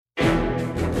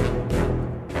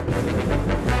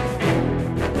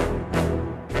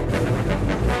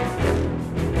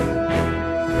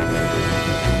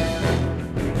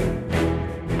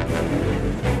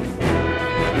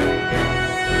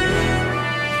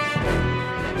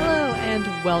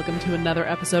welcome to another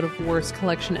episode of Worst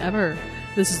Collection Ever.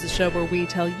 This is the show where we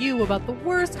tell you about the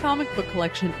worst comic book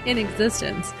collection in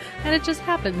existence, and it just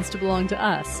happens to belong to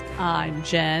us. I'm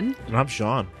Jen. And I'm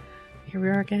Sean. Here we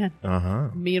are again. Uh-huh.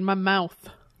 Me and my mouth.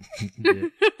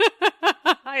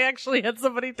 I actually had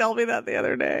somebody tell me that the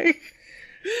other day.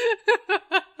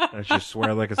 I should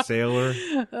swear like a sailor.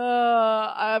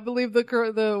 I believe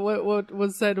what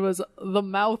was said was the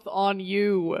mouth on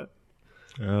you.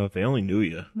 If they only knew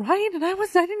you. Right? And I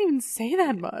didn't even say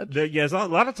that much. Yeah, a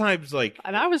lot of times, like...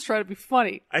 And I was trying to be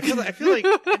funny. I feel like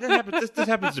this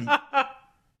happens to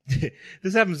me.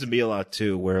 This happens to me a lot,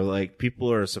 too, where, like,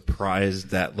 people are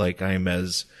surprised that, like, I'm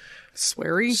as...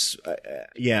 Sweary?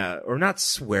 Yeah, or not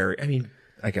sweary. I mean,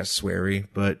 I guess sweary,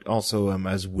 but also I'm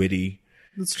as witty.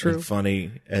 That's true. And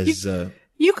funny as...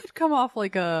 You could come off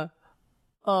like a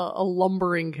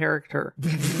lumbering character.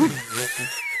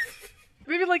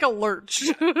 Maybe like a lurch.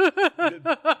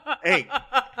 Hey,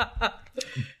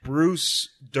 Bruce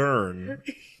Dern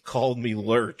called me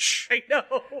Lurch. I know.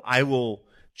 I will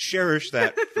cherish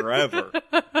that forever.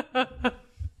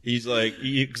 He's like,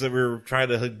 because we were trying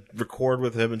to record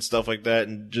with him and stuff like that,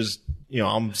 and just, you know,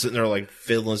 I'm sitting there like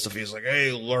fiddling stuff. He's like,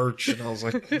 "Hey, Lurch," and I was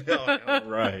like, "Oh, all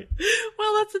right."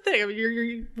 Well, that's the thing. I mean,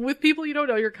 you're with people you don't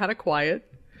know. You're kind of quiet.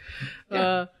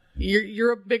 Yeah.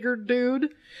 You're a bigger dude.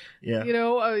 Yeah.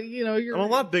 You're I'm a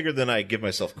lot bigger than I give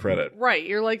myself credit. Right.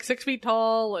 You're like 6 feet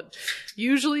tall, and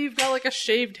usually you've got like a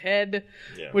shaved head,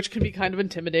 which can be kind of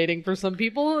intimidating for some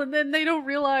people, and then they don't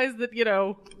realize that,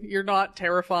 you're not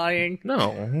terrifying.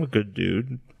 No, I'm a good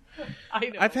dude. I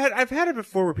know. I've had it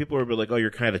before where people are like, "Oh,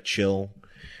 you're kind of chill."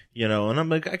 And I'm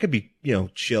like, I could be,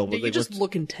 chill, but you just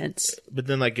look intense. But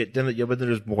then but then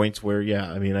there's points where,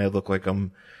 I mean, I look like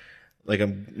I'm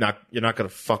not, you're not gonna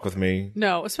fuck with me.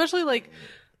 No, especially like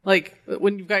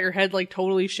when you've got your head like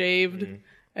totally shaved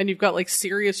and you've got like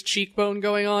serious cheekbone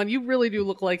going on, you really do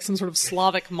look like some sort of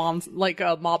Slavic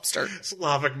mobster.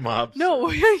 Slavic mobster. No,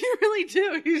 you really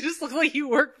do. You just look like you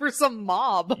work for some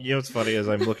mob. You know what's funny is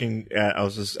I'm looking at,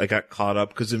 I got caught up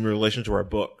because in relation to our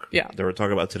book that we're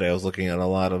talking about today, I was looking at a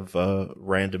lot of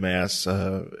random ass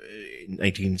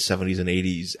 1970s and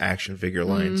 80s action figure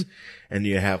lines, and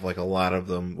you have like a lot of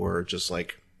them where just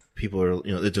like people are,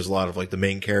 there's a lot of like the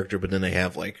main character, but then they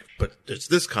have like, but it's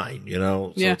this kind,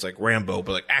 so it's like Rambo,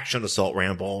 but like Action Assault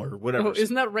Rambo or whatever. Oh,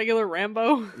 isn't that regular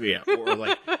Rambo? Yeah, or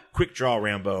like Quick Draw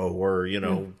Rambo, or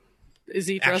Is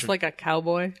he dressed like a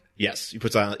cowboy? Yes, he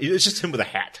puts on. It's just him with a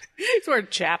hat. He's wearing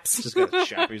chaps. Just got a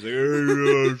chap. He's like,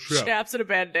 hey, chaps and a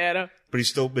bandana. But it's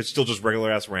still just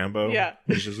regular ass Rambo. Yeah,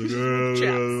 he's just like,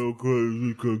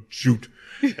 okay, shoot.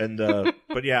 And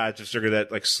but yeah, I just figured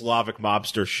that like Slavic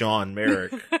mobster Sean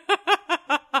Merrick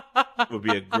would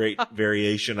be a great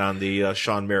variation on the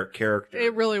Sean Merrick character.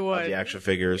 It really would. Of the action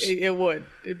figures. It would.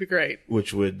 It'd be great.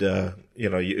 Which would it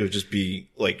would just be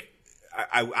like.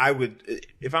 I would,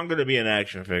 if I'm going to be an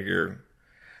action figure,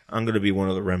 I'm going to be one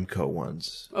of the Remco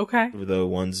ones. Okay. The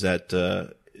ones that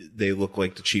they look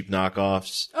like the cheap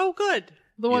knockoffs. Oh, good.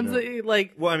 The ones that you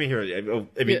like. Well, I mean, here, you know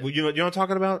what I'm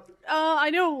talking about? I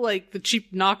know, like the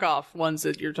cheap knockoff ones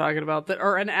that you're talking about that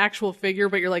are an actual figure,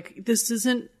 but you're like, this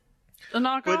isn't a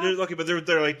knockoff. But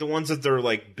they're like the ones that they're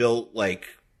like built like.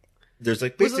 There's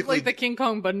like basically. Was it like the King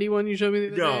Kong Bundy one you showed me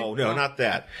the other day? No, not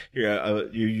that. Here,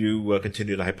 you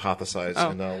continue to hypothesize,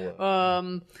 and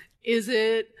I'll. Is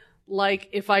it like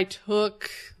if I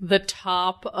took the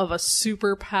top of a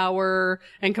superpower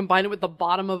and combined it with the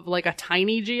bottom of like a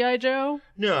tiny G.I. Joe?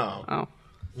 No. Oh.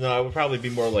 No, it would probably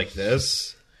be more like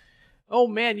this. Oh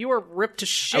man, you are ripped to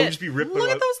shit. I would just be ripped. Look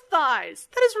at those thighs.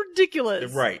 That is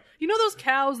ridiculous. Right. You know those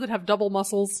cows that have double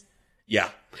muscles? Yeah.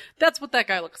 That's what that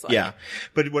guy looks like. Yeah.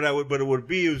 But it would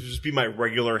just be my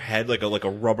regular head, like a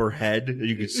rubber head that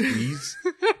you could squeeze.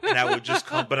 And I would just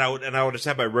I would just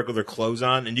have my regular clothes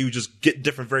on, and you would just get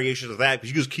different variations of that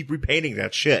because you just keep repainting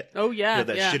that shit. Oh yeah.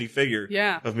 That shitty figure.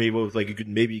 Yeah. Of me with like, you could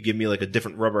maybe give me like a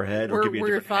different rubber head or give me a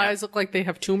different your thighs hat. look like they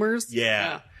have tumors.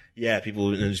 Yeah. Yeah, people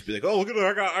would just be like, "Oh, look at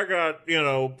that! I got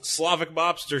Slavic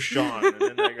mobster Sean, and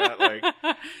then I got like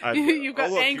you've got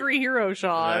angry hero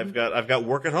Sean. I've got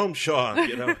work at home Sean.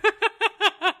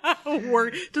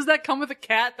 Work. Does that come with a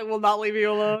cat that will not leave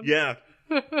you alone? Yeah,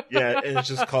 yeah, and it's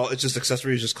just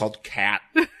accessory is just called cat.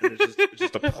 And it's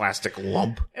just a plastic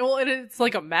lump. Well, it's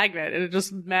like a magnet, and it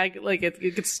just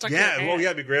it gets stuck. Yeah, in your hand.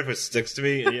 It'd be great if it sticks to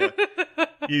me. And yeah,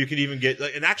 you could even get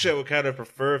and actually, I would kind of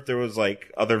prefer if there was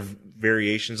like other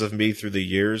variations of me through the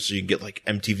years, so you can get like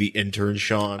MTV intern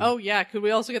Sean. Oh yeah, could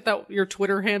we also get your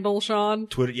Twitter handle, Sean?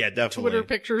 Twitter, yeah, definitely. Twitter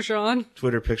picture, Sean.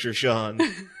 Twitter picture, Sean.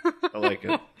 I like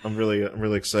it. I'm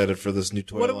really excited for this new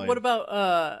toy line. What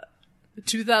about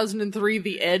 2003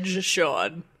 The Edge,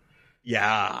 Sean.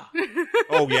 Yeah.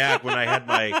 Oh, yeah. When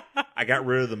I got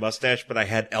rid of the mustache, but I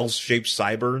had L-shaped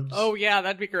sideburns. Oh, yeah.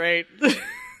 That'd be great.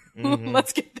 Mm-hmm.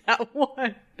 Let's get that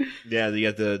one. Yeah.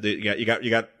 You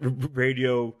got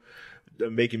radio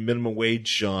making minimum wage,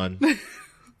 Sean.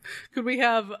 Could we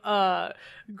have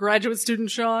graduate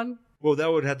student Sean? Well,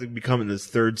 that would have to become in this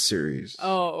third series.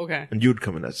 Oh, okay. And you would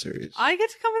come in that series. I get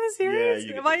to come in the series?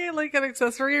 Yeah, am I like an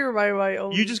accessory or am I my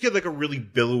own? You just get like a really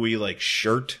billowy like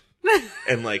shirt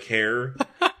and like hair.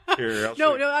 Here,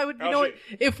 no, I would. You know what?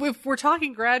 If we're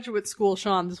talking graduate school,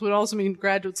 Sean, this would also mean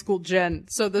graduate school Jen.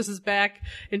 So this is back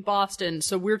in Boston.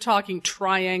 So we're talking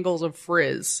triangles of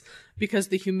frizz because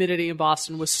the humidity in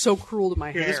Boston was so cruel to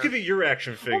my hair. Let's give you your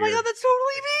action figure. Oh my god, that's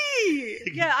totally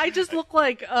me. Yeah, I just look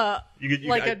like a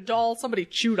doll somebody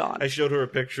chewed on. I showed her a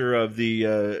picture of the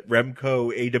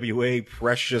Remco AWA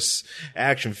Precious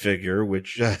action figure,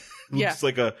 which. Looks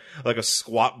like a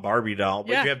squat Barbie doll,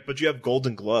 but you have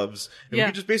golden gloves, and you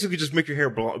can just basically make your hair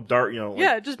dark,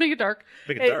 just make it dark.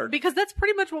 Make it dark because that's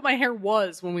pretty much what my hair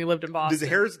was when we lived in Boston.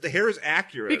 The hair is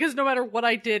accurate because no matter what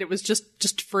I did, it was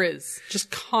just frizz,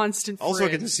 just constant frizz. Also, I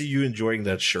get to see you enjoying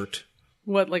that shirt.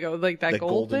 What like that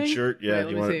gold golden thing? shirt? Yeah,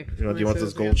 Wait, do you want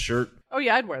this gold shirt? Oh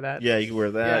yeah, I'd wear that. Yeah, you can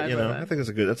wear that. Yeah, I think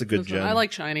that's a good Jen. I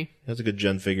like shiny. That's a good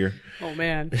Jen figure. Oh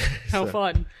man, how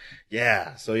fun!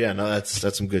 Yeah. So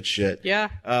that's some good shit. Yeah.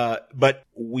 But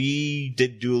we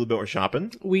did do a little bit more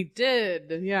shopping. We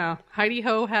did. Yeah. Heidi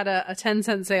Ho had a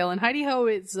 10-cent sale, and Heidi Ho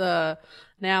is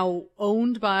now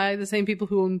owned by the same people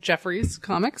who own Jeffries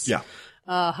Comics. Yeah.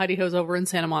 Heidi Ho's over in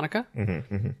Santa Monica.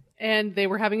 Mm-hmm, mm-hmm. And they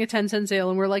were having a 10-cent sale,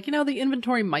 and we're like, the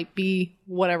inventory might be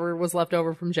whatever was left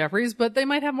over from Jeffries, but they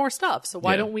might have more stuff. So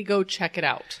why don't we go check it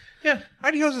out? Yeah,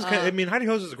 Heidi Ho's is Heidi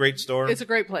Ho's is a great store. It's a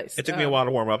great place. It took me a while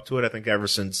to warm up to it. I think ever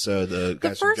since the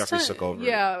guys from Jeffries took over.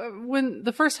 Yeah, when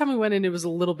the first time we went in, it was a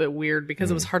little bit weird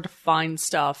because it was hard to find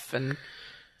stuff, and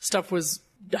stuff was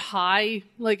high,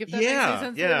 like if that makes any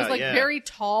sense. It was like very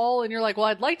tall, and you're like, well,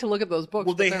 I'd like to look at those books.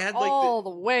 Well, they had all the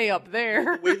way up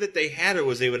there. The way that they had it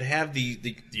was they would have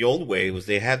the old way was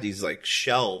they had these like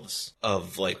shelves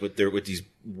of like with these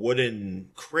wooden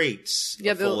crates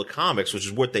full of comics, which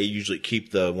is what they usually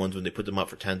keep the ones when they put them up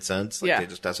for 10 cents.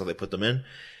 That's how they put them in.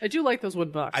 I do like those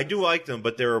wood boxes. I do like them,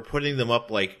 but they were putting them up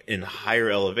like in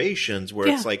higher elevations where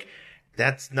it's like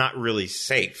that's not really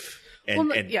safe.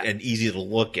 And easy to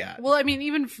look at. Well, I mean,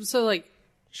 even so, like,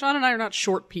 Sean and I are not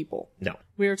short people. No.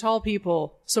 We are tall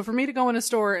people. So for me to go in a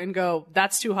store and go,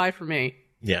 that's too high for me.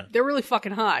 Yeah. They're really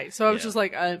fucking high. So I was just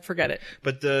like, forget it.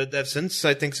 But since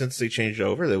they changed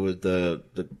over, there was the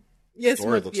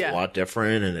store looks a lot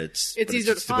different, and it's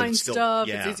easier to find stuff.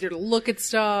 Yeah. It's easier to look at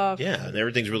stuff. Yeah, and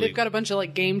everything's really. They've got a bunch of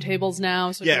like game tables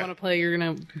now, so if you want to play, you're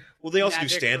gonna. Well, they also do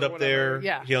stand up there.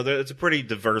 Yeah, it's a pretty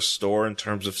diverse store in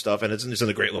terms of stuff, and it's in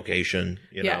a great location.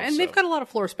 They've got a lot of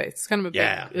floor space. It's kind of a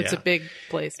big. A big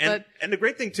place. And the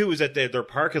great thing too is that their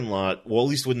parking lot. Well, at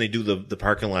least when they do the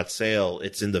parking lot sale,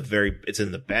 it's in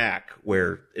the back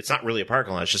where it's not really a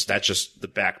parking lot. That's just the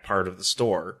back part of the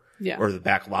store. Yeah. Or the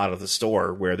back lot of the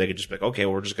store where they could just be like, okay,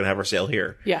 well, we're just going to have our sale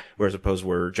here. Yeah. Whereas opposed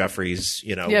where Jeffries,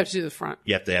 you have to do the front.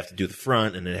 You have to do the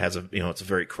front, and it has it's a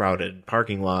very crowded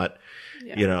parking lot,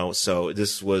 so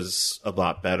this was a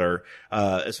lot better.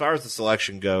 As far as the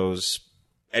selection goes,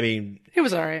 I mean, it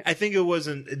was all right. I think it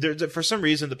wasn't, for some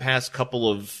reason, the past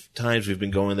couple of times we've been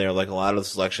going there, like a lot of the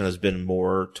selection has been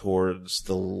more towards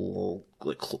the,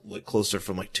 like closer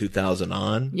from like 2000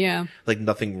 on. Yeah. Like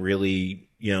nothing really,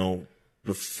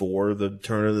 before the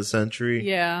turn of the century.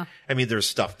 Yeah. I mean, there's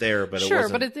stuff there, but it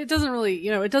wasn't. But it doesn't really,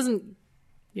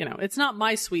 it's not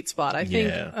my sweet spot. I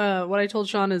think what I told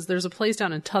Sean is there's a place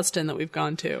down in Tustin that we've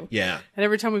gone to. Yeah. And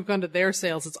every time we've gone to their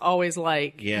sales, it's always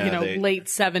like, late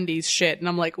 70s shit. And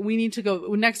I'm like, we need to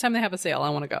go. Next time they have a sale, I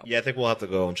want to go. Yeah, I think we'll have to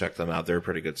go and check them out. They're a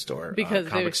pretty good store. Because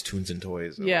Comics, Tunes, and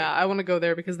Toys. Yeah, I want to go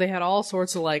there because they had all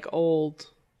sorts of like old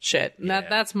shit. And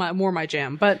that's more my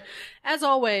jam. But as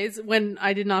always, when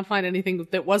I did not find anything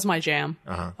that was my jam,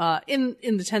 in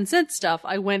the 10-cent stuff,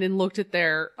 I went and looked at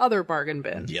their other bargain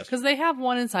bin. Yes. Because they have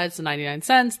one inside, it's 99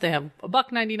 cents. They have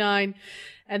 $1.99.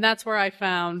 And that's where I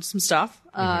found some stuff,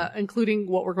 including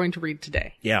what we're going to read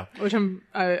today. Yeah. Which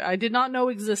I did not know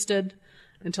existed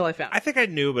until I found it. I think I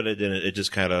knew, but I didn't. It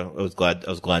just kind of, I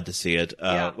was glad to see it.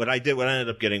 What I ended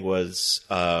up getting was,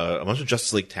 a bunch of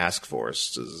Justice League Task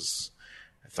Forces.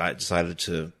 I decided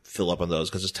to fill up on those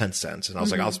because it's 10 cents. And I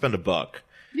was like, I'll spend $1.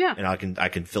 Yeah. And I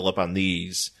can fill up on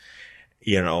these,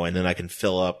 and then I can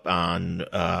fill up on,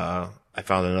 I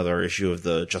found another issue of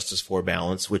the Justice for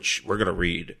Balance, which we're going to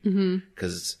read.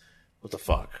 Because what the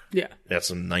fuck? Yeah. That's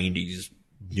some 90s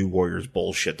New Warriors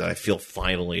bullshit that I feel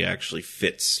finally actually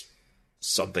fits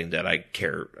something that I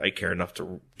care enough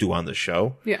to do on the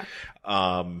show. Yeah.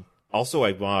 Also,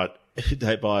 I bought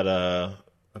a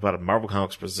Marvel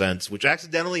Comics Presents, which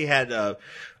accidentally had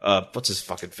what's his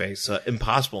fucking face,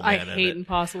 Impossible Man. I hate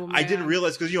Impossible Man. I didn't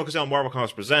realize because on Marvel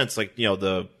Comics Presents, like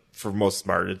for most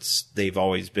part, they've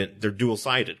always been they're dual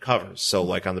sided covers. So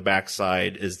like on the back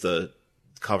side is the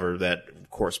cover that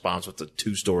corresponds with the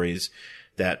two stories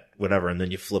that whatever, and then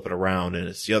you flip it around and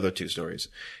it's the other two stories.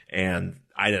 And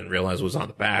I didn't realize it was on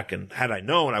the back, and had I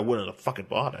known, I wouldn't have fucking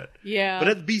bought it. Yeah. But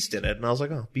it had Beast in it, and I was like,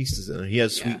 oh, Beast is in it. He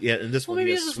has sweet, and this one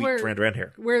he has sweet Duran Duran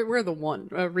hair. We're the one.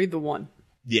 Read the one.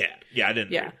 Yeah, I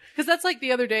didn't. Yeah, because that's like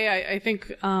the other day. I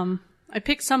think I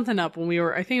picked something up when we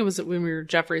were. I think it was when we were at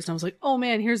Jeffries, and I was like, oh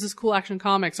man, here's this cool Action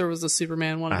Comics, or it was the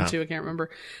Superman 1 and 2. I can't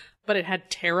remember, but it had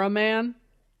Terra Man.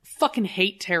 Fucking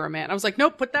hate Terra Man. I was like,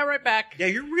 nope, put that right back. Yeah,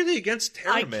 you're really against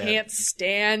Terra Man. I can't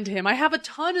stand him. I have a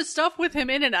ton of stuff with him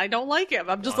in it. I don't like him.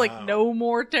 I'm just like, no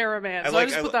more Terra Man. So I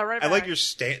just put that right back. I like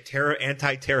your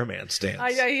anti-Terra Man stance.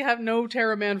 I have no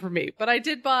Terra Man for me. But I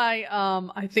did buy,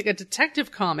 I think, a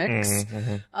Detective Comics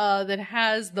that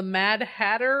has the Mad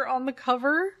Hatter on the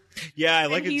cover. Yeah, I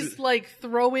like it. He's like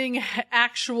throwing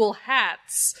actual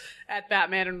hats at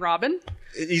Batman and Robin.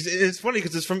 It's funny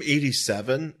because it's from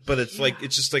 '87, but it's like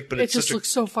it's just like, but it just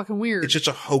looks so fucking weird. It's just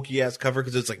a hokey ass cover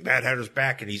because it's like Mad Hatter's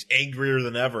back and he's angrier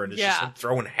than ever, and it's just him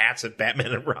throwing hats at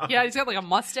Batman and Robin. Yeah, he's got like a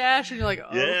mustache, and you're like, oh,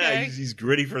 okay. He's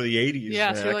gritty for the '80s.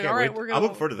 Yeah, so you're like, all right, we're gonna. I'm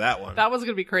looking forward to that one. That was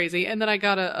gonna be crazy. And then I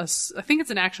got I think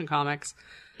it's an Action Comics.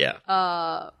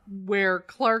 Yeah. Where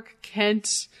Clark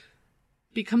Kent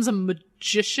becomes a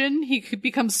magician. He could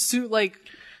become like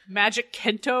Magic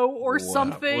Kento or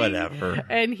something. Whatever.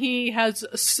 And he has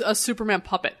a Superman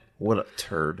puppet. What a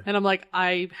turd. And I'm like,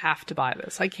 I have to buy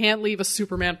this. I can't leave a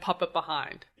Superman puppet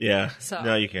behind. Yeah.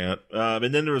 No, you can't.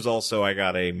 And then there was also, I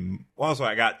got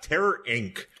Terror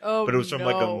Inc. Oh, but it was from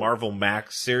like a Marvel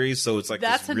Max series, so it's like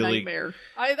that's this a really nightmare.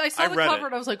 I saw the cover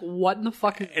and I was like, what in the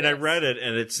fuck is this? And I read it,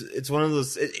 and it's one of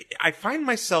those, I find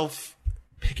myself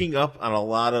picking up on a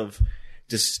lot of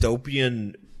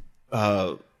dystopian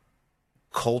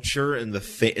culture and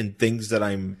and things that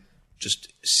I'm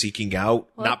just seeking out,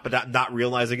 not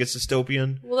realizing it's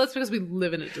dystopian. Well, that's because we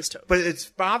live in a dystopia. But it's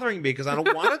bothering me because I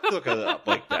don't want to look it up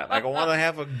like that. Like I want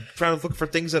to trying to look for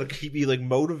things that'll keep me like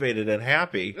motivated and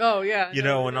happy. Oh yeah,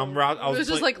 and I was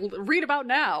just like read about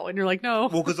now, and you're like, no.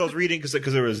 Well, because I was reading because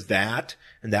there was that,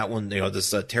 and that one,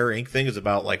 this Terror Inc. thing is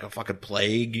about like a fucking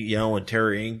plague, and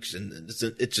Terror Inc. and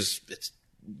it's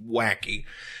wacky.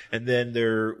 And then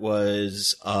there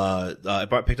was I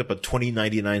picked up a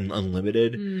 2099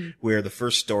 Unlimited where the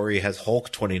first story has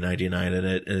Hulk 2099 in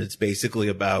it, and it's basically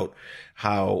about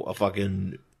how a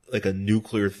fucking like a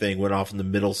nuclear thing went off in the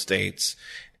middle states,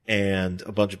 and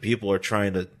a bunch of people are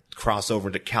trying to cross over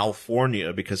into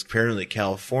California because apparently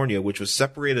California, which was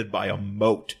separated by a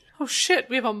moat. Oh shit,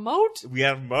 we have a moat? We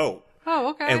have a moat. Oh,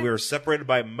 okay. And we were separated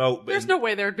by a moat. There's no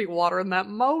way there'd be water in that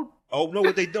moat. Oh no!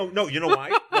 What they don't? No, you know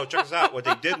why? No, check this out. What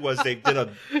they did was they did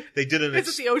an.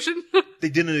 Is it the ocean? They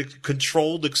did a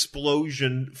controlled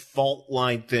explosion fault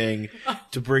line thing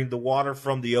to bring the water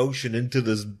from the ocean into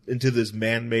this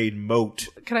man-made moat.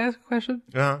 Can I ask a question?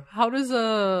 Uh-huh. How does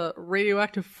a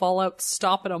radioactive fallout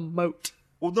stop at a moat?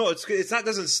 Well, no, it's not.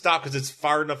 Doesn't stop because it's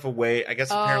far enough away. I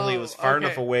guess apparently it was far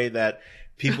enough away that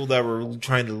people that were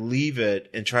trying to leave it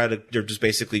and they're just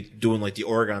basically doing like the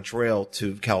Oregon Trail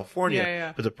to California.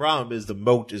 Yeah. But the problem is the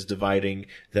moat is dividing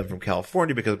them from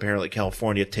California because apparently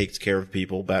California takes care of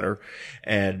people better.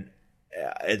 And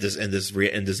in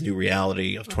this new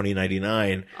reality of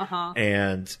 2099,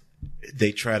 and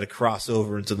they try to cross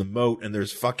over into the moat, and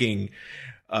there's fucking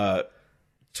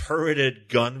turreted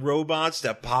gun robots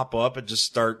that pop up and just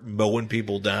start mowing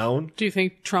people down. Do you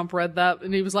think Trump read that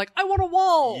and he was like, I want a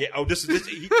wall? Yeah. Oh,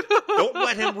 don't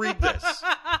let him read this.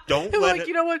 Don't let him.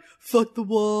 You know what? Fuck the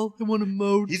wall. I want a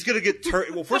moat. He's gonna get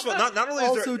well, first of all, not only is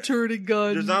also turreted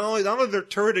guns. There's not only they're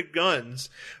turreted guns,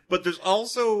 but there's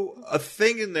also a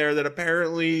thing in there that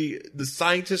apparently the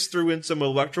scientists threw in some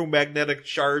electromagnetic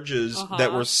charges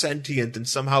that were sentient and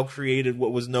somehow created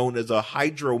what was known as a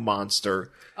hydro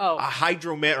monster. Oh. A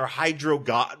hydroman or hydro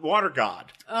god, water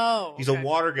god. Oh. Okay. He's a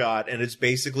water god, and it's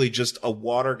basically just a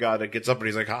water god that gets up and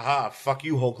he's like, haha, fuck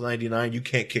you, Hulk 99, you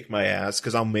can't kick my ass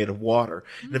because I'm made of water.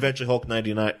 Mm-hmm. And eventually Hulk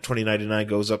 2099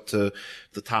 goes up to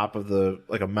the top of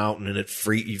a mountain, and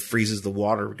he freezes the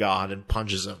water god and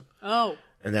punches him. Oh.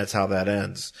 And that's how that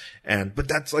ends. But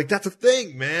that's a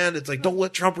thing, man. It's like, don't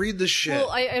let Trump read this shit. Well,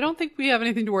 I don't think we have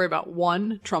anything to worry about.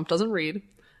 One, Trump doesn't read.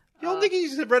 You don't think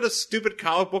he's read a stupid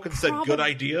comic book and said, good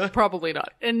idea? Probably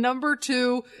not. And number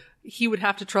two, he would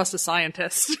have to trust a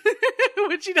scientist,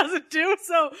 which he doesn't do.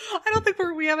 So I don't think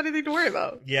we have anything to worry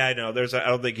about. Yeah, I know. I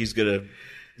don't think he's gonna.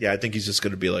 Yeah, I think he's just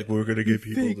gonna be like, we're gonna get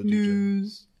people fake to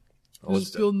news.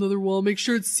 Just build another wall. Make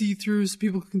sure it's see-through so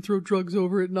people can throw drugs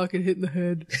over it and not get hit in the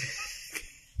head.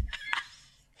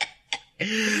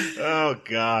 Oh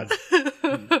God!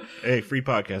 Hey, free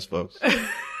podcast, folks.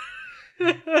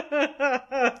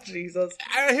 Jesus.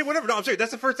 Hey, whatever. No, I'm sorry.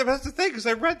 That's the first time. That's the thing, because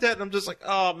I read that and I'm just like,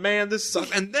 oh man, this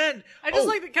sucks. And then I just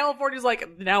like that California's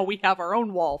like, now we have our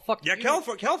own wall. Fuck you. Yeah,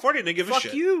 California didn't give a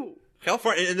shit. Fuck you.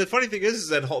 California. And the funny thing is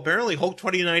that apparently Hulk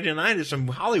 2099 is from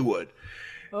Hollywood.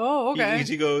 Oh, okay.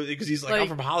 He goes because he's like, I'm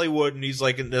from Hollywood, and he's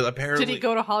like, apparently. Did he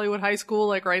go to Hollywood High School,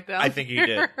 like right there? I think he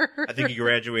did. I think he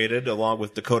graduated along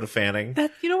with Dakota Fanning.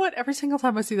 You know what? Every single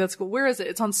time I see that school, where is it?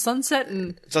 It's on Sunset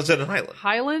and Highland.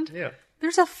 Highland? Yeah.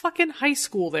 There's a fucking high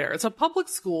school there. It's a public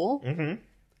school. Mm-hmm.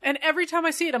 And every time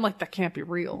I see it, I'm like, that can't be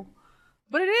real.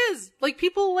 But it is. Like,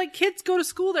 people, like, kids go to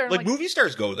school there. Like movie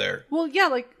stars go there. Well, yeah,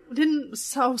 like,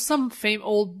 some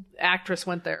old actress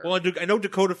went there. Well, I know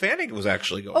Dakota Fanning was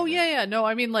actually going there. Yeah. No,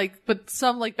 I mean, like, but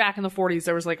some, like, back in the 40s,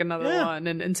 there was, like, another one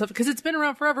and stuff. Because it's been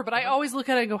around forever. But I always look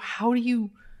at it and go, how do you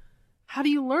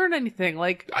learn anything?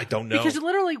 Like, I don't know. Because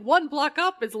literally one block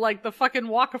up is, like, the fucking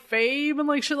Walk of Fame and,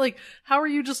 like, shit. Like, how are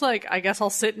you just, like, I guess I'll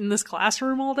sit in this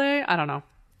classroom all day? I don't know.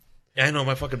 Yeah, I know,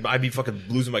 I'd be fucking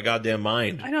losing my goddamn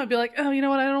mind. I know, I'd be like, oh, you know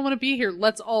what, I don't want to be here.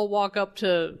 Let's all walk up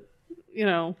to,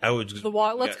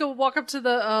 let's go walk up to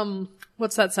the,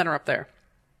 what's that center up there?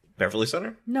 Beverly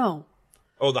Center? No.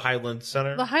 Oh, the Highland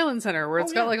Center? The Highland Center, where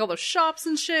it's got, like, all those shops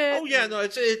and shit. Oh, yeah, no,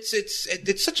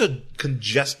 it's such a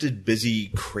congested, busy,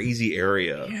 crazy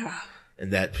area. Yeah.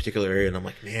 In that particular area, and I'm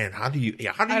like, man, how do you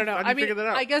figure that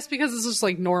out? I guess because it's just,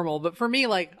 like, normal, but for me,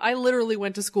 like, I literally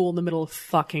went to school in the middle of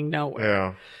fucking nowhere.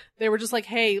 Yeah. They were just like,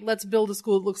 hey, let's build a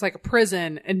school that looks like a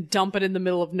prison and dump it in the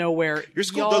middle of nowhere. Your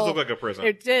school does look like a prison.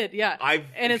 It did, yeah.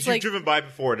 You've driven by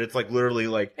before, and it's like literally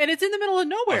like... And it's in the middle of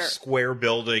nowhere. A square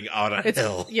building on a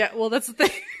hill. Yeah, well, that's the thing.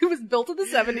 It was built in the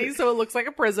 70s, so it looks like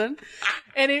a prison.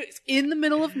 And it's in the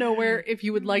middle of nowhere. If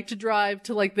you would like to drive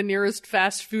to, like, the nearest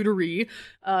fast foodery,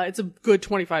 it's a good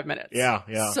 25 minutes.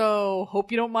 Yeah. So,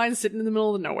 hope you don't mind sitting in the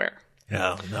middle of nowhere.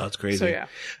 Yeah, no, it's crazy. So, yeah.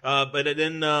 But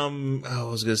then, I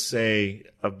was going to say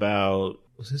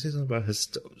something about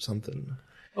something.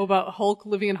 Oh, about Hulk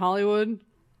living in Hollywood?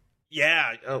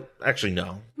 Yeah. Oh, actually,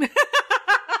 no.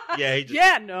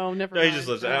 Yeah, no, never mind. He just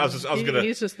lives there. I was gonna.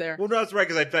 He's just there. Well, no, that's right,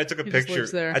 because I took a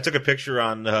picture. I took a picture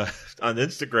on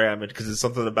Instagram, and because it's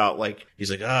something about, like,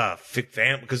 he's like,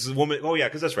 family, because the woman. Oh yeah,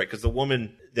 because that's right, because the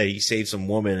woman that he saved some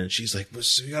woman, and she's like,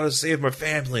 you gotta save my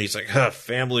family. He's like,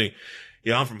 family.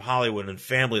 Yeah, I'm from Hollywood, and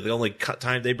family, the only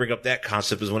time they bring up that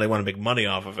concept is when they want to make money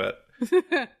off of it.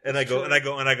 And I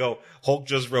go, Hulk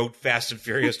just wrote Fast and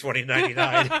Furious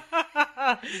 2099.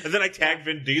 And then I tagged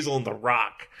Vin Diesel and The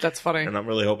Rock. That's funny. And I'm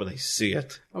really hoping they see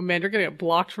it. Oh man, you're gonna get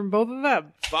blocked from both of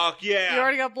them. Fuck yeah. You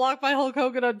already got blocked by Hulk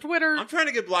Hogan on Twitter. I'm trying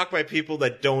to get blocked by people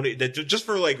that just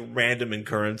for, like, random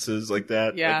occurrences like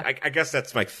that. Yeah. Like, I guess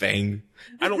that's my thing.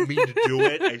 I don't mean to do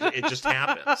it. It just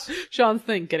happens. Sean's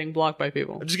thing, getting blocked by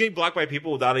people. I'm just getting blocked by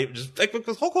people without even just, like,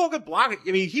 because Hulk Hogan blocked.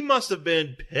 I mean, he must have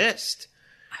been pissed.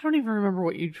 I don't even remember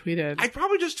what you tweeted. I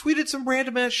probably just tweeted some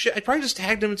random ass shit. I probably just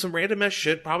tagged him in some random ass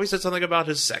shit. Probably said something about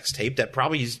his sex tape that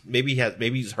probably maybe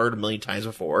he's heard a million times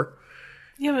before.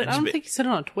 Yeah, but I don't think you said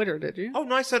it on Twitter, did you? Oh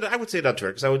no, I would say it on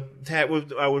Twitter because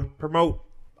I would promote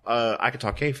I Could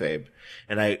Talk Kayfabe,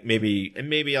 and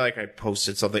maybe I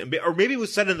posted something, or maybe it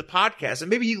was said in the podcast, and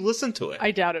maybe he listened to it.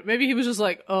 I doubt it. Maybe he was just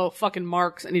like, "Oh, fucking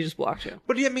Marks," and he just blocked you.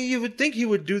 But yeah, I mean, you would think he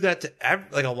would do that to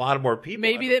like a lot of more people.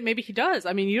 Maybe he does.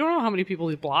 I mean, you don't know how many people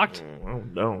he's blocked. I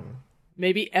don't know.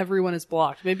 Maybe everyone is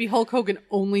blocked. Maybe Hulk Hogan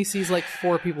only sees like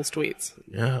 4 people's tweets.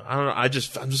 Yeah, I don't know. I'm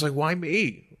just like, why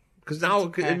me? Because now,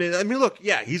 okay. I mean, look,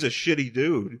 yeah, he's a shitty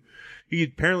dude. He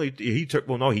did turn out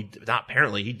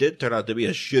to be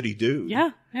a shitty dude.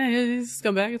 Yeah, he's a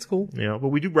scumbag. It's cool. You know, but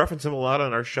we do reference him a lot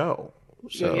on our show.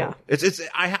 So yeah.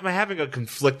 I'm having a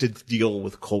conflicted deal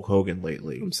with Hulk Hogan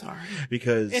lately. I'm sorry.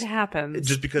 Because it happens.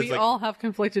 Just because we all have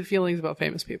conflicted feelings about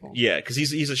famous people. Yeah, because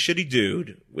he's a shitty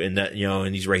dude and that, you know,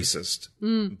 and he's racist.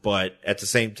 But at the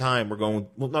same time,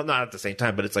 not at the same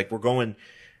time, but it's like we're going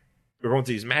through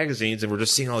these magazines and we're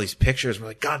just seeing all these pictures. We're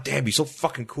like, God damn, he's so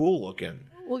fucking cool looking.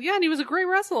 Well, yeah, and he was a great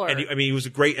wrestler. And he was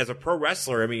great as a pro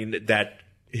wrestler. I mean, that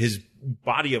his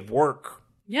body of work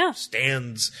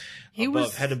stands head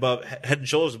and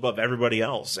shoulders above everybody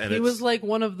else. And he was like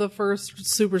one of the first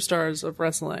superstars of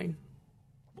wrestling.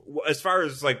 as far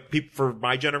as like people for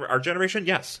our generation,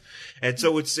 yes. And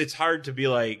so it's hard to be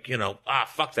like,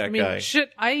 fuck that guy.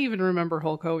 Shit, I even remember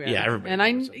Hulk Hogan. Yeah,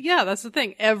 everybody that's the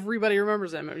thing. Everybody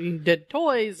remembers him. I mean, he did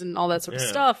toys and all that sort of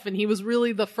stuff, and he was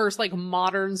really the first like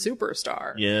modern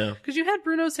superstar. Yeah. Because you had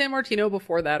Bruno Sammartino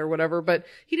before that or whatever, but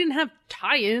he didn't have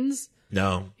tie-ins.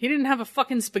 No. He didn't have a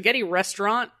fucking spaghetti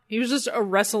restaurant. He was just a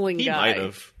wrestling guy. He might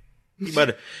have.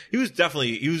 But he was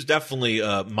definitely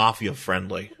mafia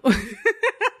friendly.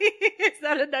 Is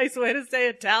that a nice way to say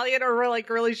Italian, or like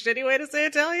really shitty way to say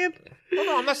Italian? Well,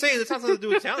 no, I'm not saying it's not something to do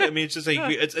with Italian. I mean, it's just like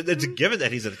it's a given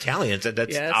that he's an Italian.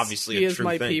 That's obviously a true thing.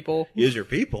 He is my people. He is your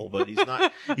people, but he's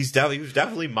not. He was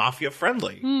definitely mafia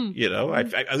friendly.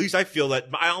 At least I feel that.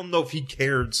 I don't know if he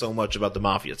cared so much about the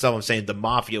mafia. So I'm saying the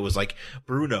mafia was like,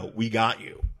 Bruno, we got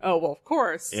you. Oh well, of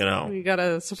course. You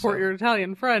gotta support your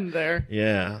Italian friend there.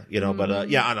 Yeah, but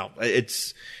I know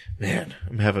it's. Man,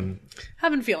 I'm having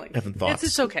feelings. Having thoughts.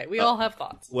 It's okay. We all have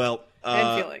thoughts. Well,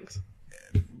 and feelings.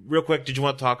 Real quick, did you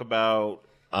want to talk about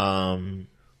Gotham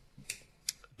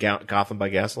by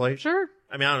Gaslight? Sure.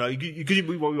 I mean, I don't know.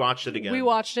 We watched it again. We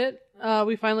watched it.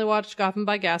 We finally watched Gotham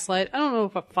by Gaslight. I don't know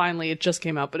if it just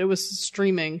came out, but it was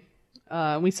streaming.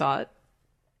 We saw it.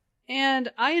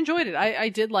 And I enjoyed it. I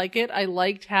did like it. I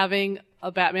liked having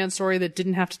a Batman story that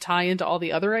didn't have to tie into all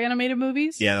the other animated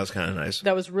movies. Yeah, that was kind of nice.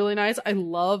 That was really nice. I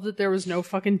love that there was no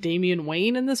fucking Damian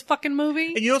Wayne in this fucking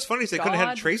movie. And what's funny is they couldn't have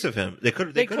had a trace of him. They could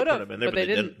have put him in there, but they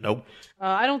didn't. Nope.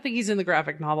 I don't think he's in the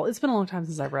graphic novel. It's been a long time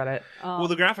since I've read it. Well,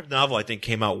 the graphic novel, I think,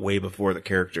 came out way before the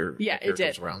character. Yeah, it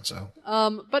did. Was around, so.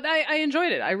 But I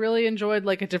enjoyed it. I really enjoyed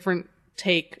like a different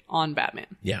take on Batman.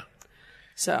 Yeah.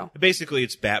 So basically,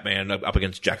 it's Batman up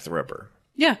against Jack the Ripper.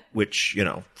 Yeah. Which,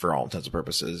 for all intents and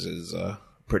purposes, is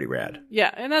pretty rad.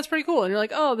 Yeah, and that's pretty cool. And you're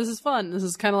like, oh, this is fun. This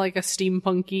is kind of like a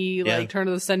steampunky, like turn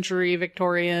of the century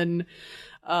Victorian,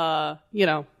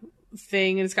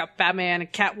 thing. And it's got Batman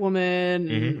and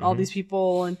Catwoman and all these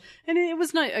people. And it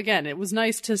was nice. Again, it was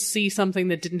nice to see something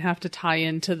that didn't have to tie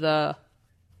into the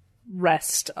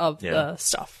rest of the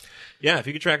stuff. Yeah, if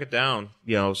you could track it down,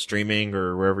 streaming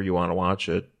or wherever you want to watch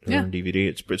it on DVD,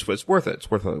 it's worth it. It's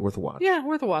worth a watch. Yeah,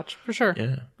 worth a watch for sure.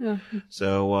 Yeah.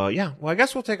 So well, I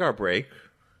guess we'll take our break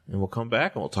and we'll come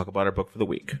back and we'll talk about our book for the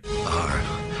week. R.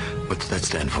 What's that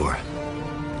stand for?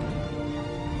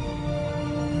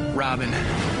 Robin.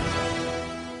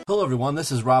 Hello, everyone.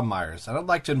 This is Rob Myers, and I'd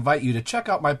like to invite you to check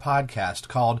out my podcast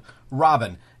called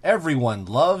Robin. Everyone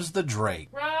Loves the Drake.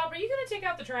 Rob, are you going to take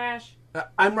out the trash?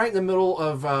 I'm right in the middle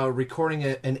of recording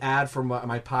an ad for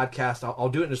my podcast. I'll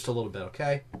do it in just a little bit,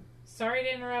 okay? Sorry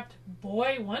to interrupt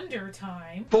Boy Wonder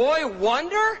time. Boy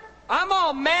Wonder? I'm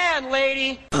all man,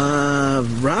 lady.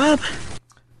 Rob?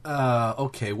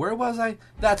 Okay, where was I?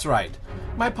 That's right.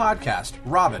 My podcast,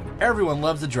 Robin, Everyone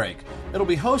Loves the Drake. It'll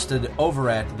be hosted over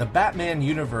at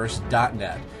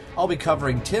thebatmanuniverse.net. I'll be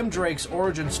covering Tim Drake's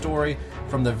origin story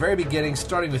from the very beginning,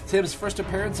 starting with Tim's first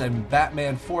appearance in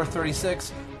Batman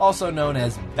 436, also known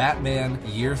as Batman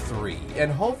Year 3,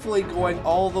 and hopefully going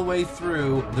all the way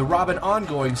through the Robin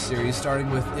ongoing series,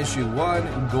 starting with issue 1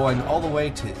 and going all the way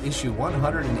to issue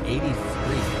 183.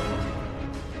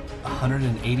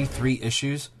 183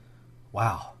 issues?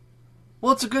 Wow.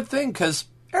 Well, it's a good thing, because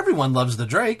everyone loves the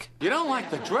Drake. You don't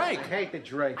like the Drake? I hate the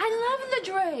Drake. I love the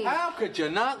Drake. How could you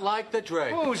not like the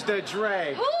Drake? Who's the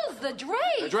Drake? Who's the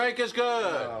Drake? The Drake is good.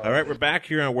 All right, we're back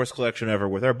here on Worst Collection Ever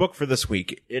with our book for this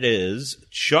week. It is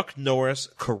Chuck Norris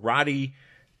Karate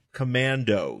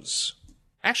Kommandos.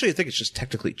 Actually, I think it's just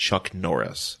technically Chuck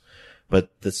Norris. But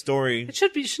the story...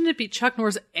 Shouldn't it be Chuck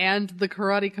Norris and the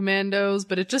Karate Kommandos?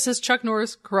 But it just says Chuck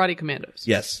Norris Karate Kommandos.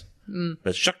 Yes. But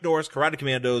it's Chuck Norris Karate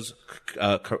Kommandos.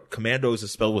 Kommandos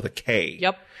is spelled with a K.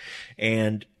 Yep.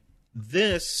 And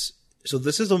this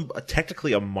is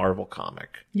technically a Marvel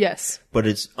comic. Yes. But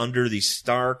it's under the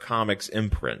Star Comics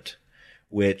imprint,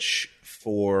 which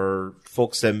for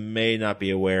folks that may not be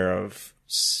aware of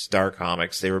Star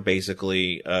Comics, they were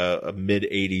basically a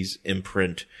mid-'80s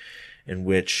imprint in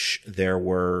which there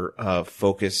were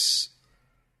focus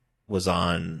was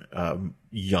on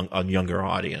younger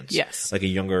audience. Yes. Like a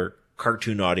younger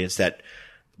cartoon audience that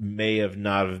may have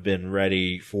not have been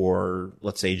ready for,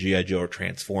 let's say, G.I. Joe or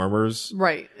Transformers.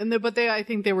 Right. But I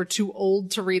think they were too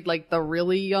old to read like the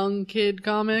really young kid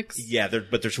comics. Yeah,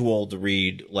 but they're too old to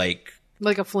read like a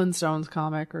Flintstones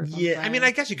comic or something. Yeah, I mean, I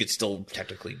guess you could still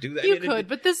technically do that. You could,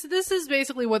 but this is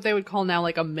basically what they would call now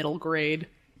like a middle grade.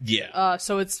 Yeah.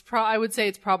 So it's I would say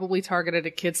it's probably targeted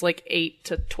at kids like 8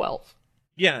 to 12.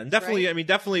 Yeah, and definitely, right?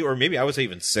 Definitely, or maybe I would say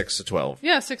even 6 to 12.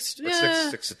 Yeah, 6 to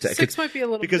 10. 6 might be a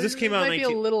little, because this came out might be a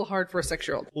little hard for a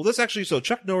 6-year-old. Well, this actually, so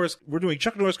Chuck Norris, we're doing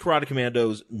Chuck Norris Karate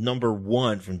Kommandos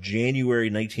 #1 from January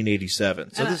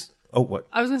 1987. So what?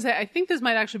 I was going to say, I think this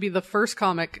might actually be the first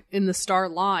comic in the Star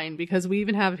line, because we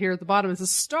even have here at the bottom, it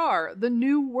says Star, the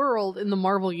new world in the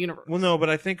Marvel Universe. Well, no, but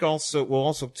I think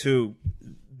also too,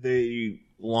 they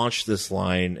launched this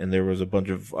line and there was a bunch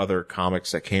of other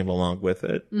comics that came along with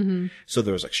it. Mm-hmm. So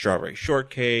there was like Strawberry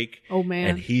Shortcake. Oh, man.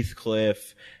 And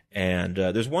Heathcliff. And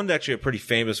there's one, actually a pretty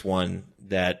famous one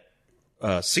that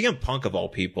CM Punk, of all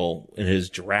people, in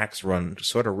his Drax run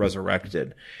sort of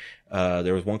resurrected.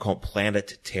 There was one called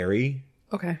Planet Terry.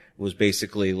 Okay. It was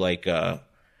basically like, to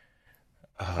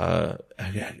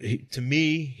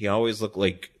me, he always looked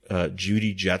like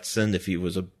Judy Jetson if she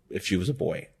was a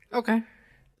boy. Okay.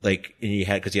 Like, and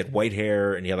because he had white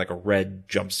hair and he had like a red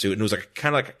jumpsuit, and it was like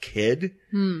kind of like a kid,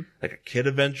 like a kid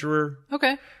adventurer.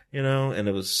 Okay. And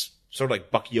it was sort of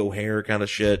like Bucky O'Hare kind of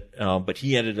shit. But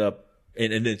he ended up,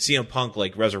 and then CM Punk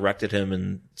like resurrected him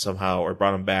and somehow, or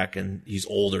brought him back, and he's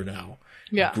older now.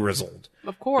 Yeah. Grizzled.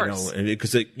 Of course.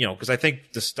 Because I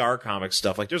think the Star Comics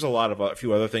stuff, like there's a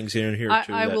few other things here and here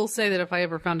too. I will say that if I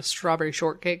ever found a Strawberry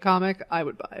Shortcake comic, I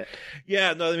would buy it.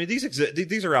 Yeah, no, these exist.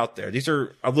 These are out there. These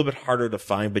are a little bit harder to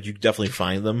find, but you definitely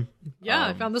find them. Yeah,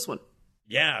 I found this one.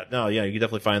 Yeah, no, yeah, you can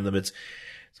definitely find them. It's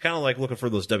kind of like looking for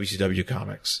those WCW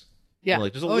comics. Yeah.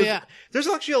 There's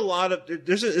actually a lot of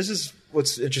this is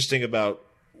what's interesting about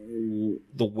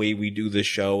the way we do this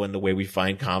show and the way we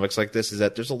find comics like this, is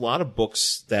that there's a lot of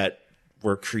books that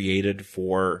were created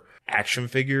for action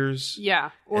figures.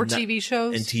 Yeah. Or TV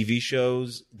shows. And TV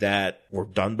shows that were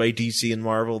done by DC and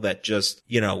Marvel that just,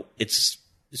 it's,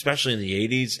 especially in the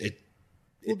 80s,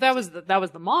 that was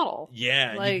the model.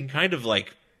 Yeah. Like, you can kind of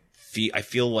like I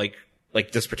feel like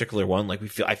this particular one,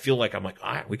 I feel like I'm like,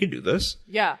 we can do this.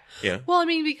 Yeah. Yeah. Well,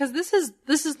 because this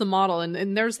is the model,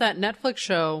 and there's that Netflix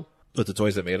show. With the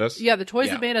Toys That Made Us? Yeah, the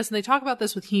Toys That Made Us, and they talk about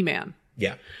this with He-Man.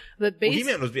 Yeah.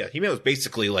 He-Man was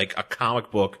basically like a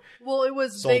comic book. Well, it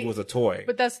was sold with a toy.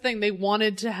 But that's the thing. They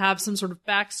wanted to have some sort of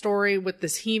backstory with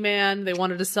this He-Man. They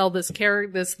wanted to sell this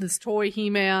this toy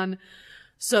He-Man.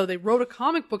 So they wrote a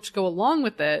comic book to go along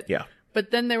with it. Yeah. But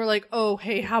then they were like, oh,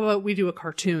 hey, how about we do a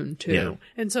cartoon too? Yeah.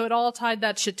 And so it all tied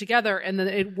that shit together, and then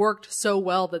it worked so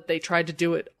well that they tried to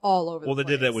do it all over the place. Well, they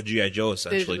did that with G.I. Joe,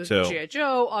 essentially, too. G.I.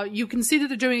 Joe. You can see that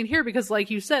they're doing it here because, like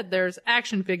you said, there's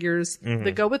action figures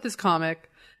that go with this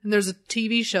comic, and there's a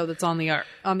TV show that's on the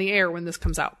air when this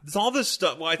comes out. It's all this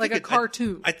stuff. Well, I think a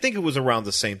cartoon. I think it was around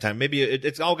the same time. Maybe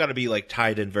it's all got to be like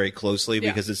tied in very closely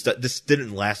because this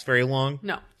didn't last very long.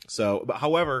 No. So, but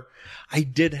however, I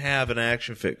did have an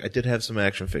action figure. I did have some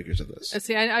action figures of this.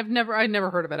 See, I never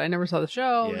heard of it. I never saw the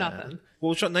show. Yeah. Nothing. Well,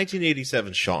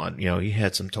 1987, Sean, he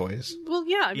had some toys. Well,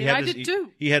 yeah, I did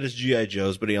too. He had his G.I.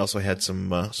 Joes, but he also had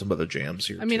some other jams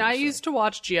here. I used to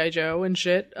watch G.I. Joe and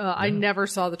shit. I never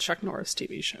saw the Chuck Norris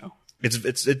TV show. It's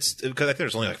because I think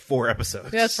there's only like 4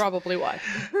 episodes. Yeah, that's probably why.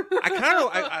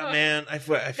 I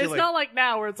feel it's not like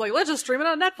now where it's like, let's just stream it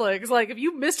on Netflix. Like, if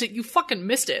you missed it, you fucking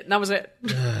missed it, and that was it.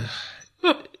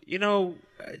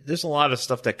 There's a lot of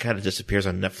stuff that kind of disappears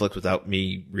on Netflix without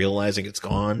me realizing it's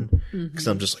gone. Because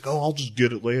I'm just like, I'll just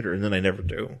get it later, and then I never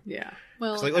do. Yeah.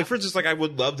 Well, like for instance, I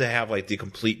would love to have like the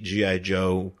complete G.I.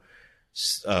 Joe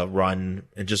run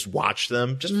and just watch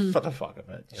them just for the fuck of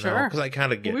it. Sure. Because I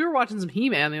kind of get. We were watching some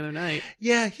He-Man the other night.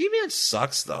 Yeah, He-Man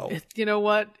sucks though. You know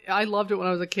what? I loved it when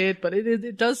I was a kid, but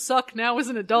it does suck now as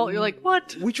an adult. You're like,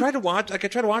 what? We tried to watch. I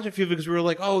tried to watch a few because we were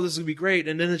like, oh, this is gonna be great,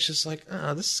 and then it's just like,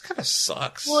 this kind of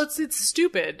sucks. Well, it's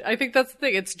stupid. I think that's the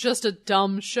thing. It's just a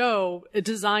dumb show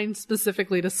designed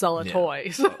specifically to sell a toy.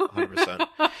 So. 100%.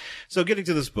 So getting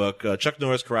to this book, Chuck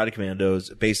Norris Karate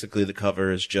Kommandos. Basically, the cover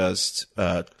is just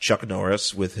Chuck Norris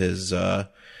with his. I'm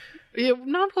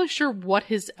not really sure what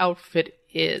his outfit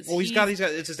is. Well, he's got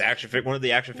it's his action figure. One of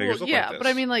the action figures. Well, yeah, like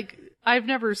this. but I've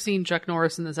never seen Chuck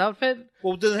Norris in this outfit.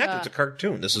 Well, it doesn't have to. It's a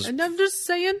cartoon. This is. And I'm just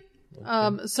saying.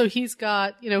 Okay. So he's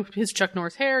got, his Chuck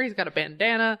Norris hair. He's got a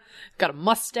bandana. Got a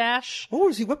mustache. Oh,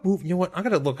 is he? What move? You know what? I'm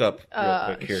gonna look up real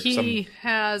quick here. He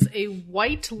has a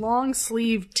white long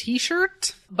sleeve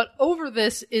T-shirt, but over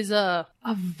this is a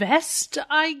vest,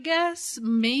 I guess,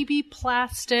 maybe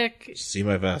plastic. See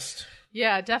my vest.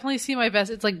 Yeah, definitely see my vest.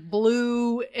 It's like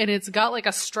blue, and it's got like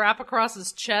a strap across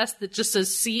his chest that just says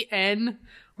CN,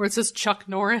 where it says Chuck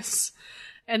Norris.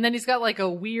 And then he's got like a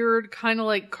weird kind of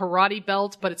like karate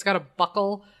belt, but it's got a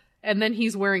buckle. And then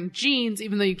he's wearing jeans,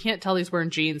 even though you can't tell he's wearing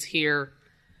jeans here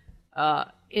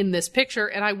in this picture.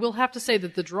 And I will have to say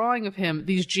that the drawing of him,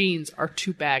 these jeans are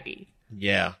too baggy.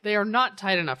 Yeah. They are not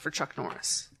tight enough for Chuck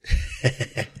Norris.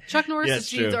 Chuck Norris's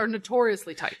jeans are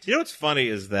notoriously tight. You know what's funny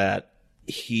is that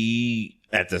he,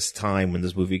 at this time when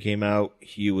this movie came out,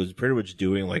 he was pretty much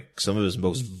doing like some of his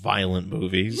most violent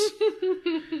movies.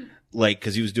 Like,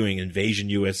 because he was doing Invasion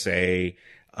USA,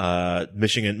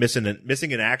 Missing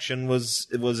in Action was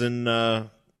in the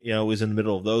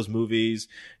middle of those movies.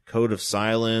 Code of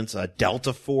Silence,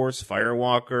 Delta Force,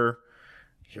 Firewalker,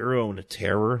 Hero and a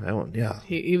Terror. That one, yeah.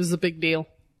 He was a big deal.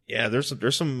 Yeah, there's some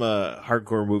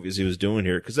hardcore movies he was doing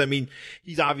here. Because, I mean,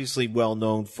 he's obviously well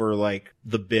known for, like,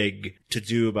 the big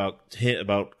to-do about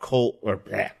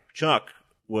Chuck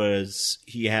was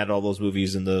he had all those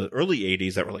movies in the early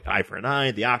 80s that were like Eye for an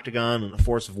Eye, The Octagon, and The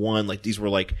Force of One. Like, these were,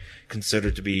 like,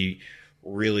 considered to be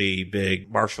really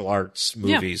big martial arts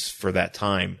movies for that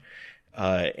time.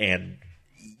 And...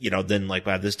 then like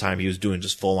by this time he was doing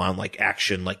just full on like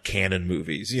action, like canon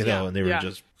movies, and they were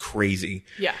just crazy.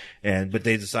 Yeah. But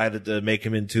they decided to make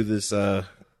him into this,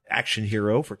 action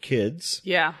hero for kids.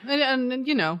 Yeah. And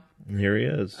And here he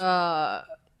is.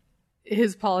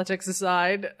 His politics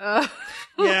aside.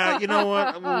 Yeah, you know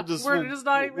what? We're just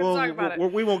not even talking about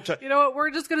it. We won't You know what?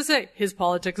 We're just going to say his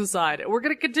politics aside. We're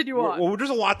going to continue on. Well, there's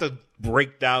a lot to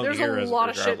break down here. There's a lot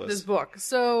of shit in this book.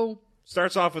 So...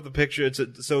 Starts off with the picture.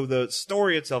 So the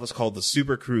story itself is called The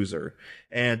Super Cruiser.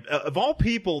 And of all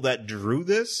people that drew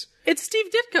this... It's Steve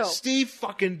Ditko. Steve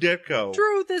fucking Ditko.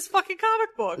 Drew this fucking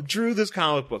comic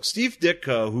book. Steve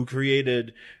Ditko, who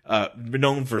created,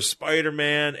 known for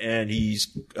Spider-Man, and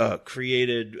he's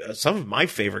created some of my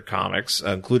favorite comics,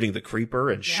 including The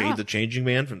Creeper and Shade the Changing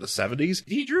Man from the 70s.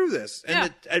 He drew this.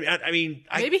 And I mean...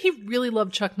 Maybe he really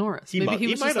loved Chuck Norris. Maybe he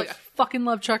was just like, I fucking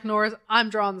love Chuck Norris.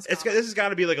 I'm drawing this comic. This has got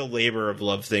to be like a labor of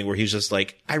love thing where he's just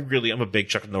like, I'm a big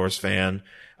Chuck Norris fan.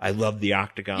 I love The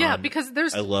Octagon. Yeah, because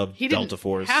I love Delta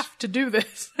Force. He didn't have to do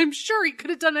this. I'm sure he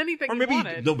could have done anything he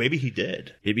wanted. Maybe he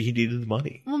did. Maybe he needed the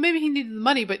money. Well, maybe he needed the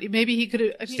money, but maybe he could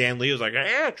have... Stan Lee was like,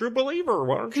 true believer.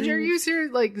 Why don't you... Are you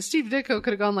serious? Like, Steve Ditko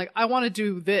could have gone like, I want to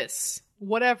do this.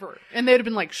 Whatever. And they'd have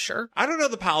been like, sure. I don't know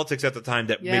the politics at the time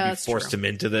that maybe forced him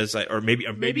into this, or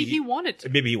maybe he wanted to.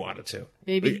 Maybe he wanted to.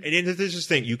 Maybe. And there's this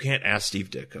thing, you can't ask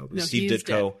Steve Ditko. No, Steve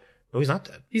Ditko... Dead. No, he's not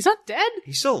dead. He's not dead?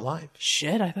 He's still alive.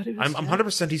 Shit, I thought he was I'm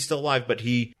 100% he's still alive, but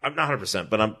I'm not 100%,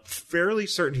 but I'm fairly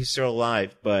certain he's still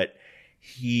alive, but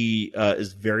he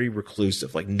is very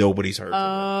reclusive. Like, nobody's heard of him.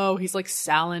 Oh, he's like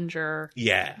Salinger.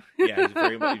 Yeah. Yeah. He's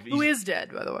very much, who is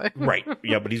dead, by the way. Right.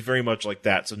 Yeah, but he's very much like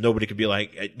that. So nobody could be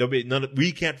like,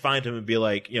 we can't find him and be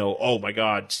like, oh my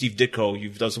God, Steve Ditko,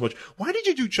 you've done so much. Why did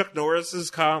you do Chuck Norris's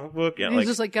comic book? Yeah, he's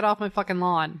just like, get off my fucking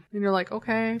lawn. And you're like,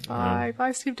 okay, bye.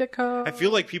 Bye, Steve Ditko. I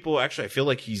feel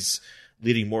like he's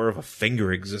leading more of a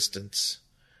finger existence.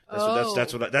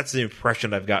 That's the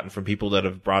impression I've gotten from people that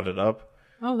have brought it up.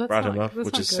 Oh, that's brought not, him up, that's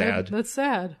which not is good. sad. That's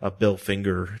sad. A Bill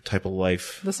Finger type of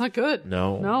life. That's not good.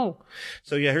 No.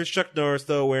 So yeah, here's Chuck Norris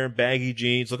though, wearing baggy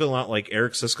jeans, looking a lot like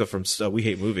Eric Siska from We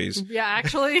Hate Movies. Yeah,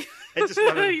 actually. I just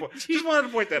wanted to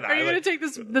point that out. Are you going to take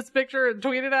this picture and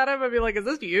tweet it at him and be like, is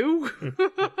this you?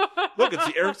 Look, it's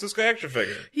the Eric Siska action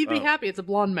figure. He'd be happy. It's a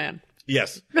blonde man.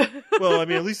 Yes. Well, I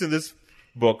mean, at least in this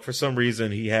book, for some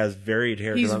reason, he has varied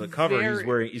hair. Because on the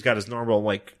cover, he's got his normal,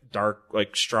 like, dark,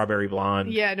 like, strawberry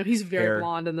blonde. Yeah, no, he's very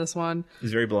blonde in this one.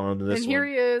 He's very blonde in this one. And here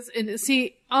he is. And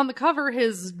see, on the cover,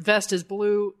 his vest is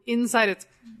blue. Inside, it's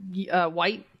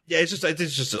white. Yeah, it's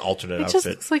just an alternate outfit. It just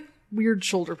looks like weird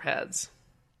shoulder pads.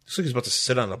 Looks like he's about to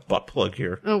sit on a butt plug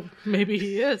here. Oh, maybe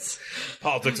he is.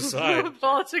 Politics aside.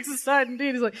 Politics aside,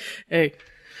 indeed. He's like, hey...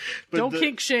 But don't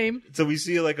kink shame. So we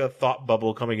see like a thought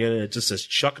bubble coming in, and it just says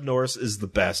Chuck Norris is the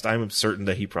best. I'm certain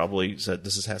that he probably said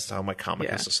this is how my comic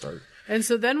has to start. And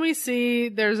so then we see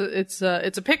it's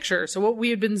a picture. So what we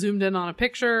had been zoomed in on a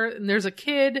picture, and there's a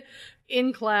kid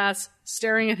in class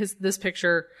staring at this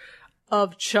picture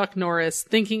of Chuck Norris,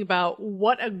 thinking about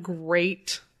what a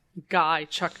great guy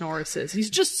Chuck Norris is.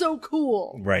 He's just so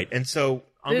cool. Right. And so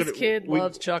this kid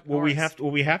loves Chuck Norris.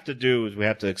 What we have to do is we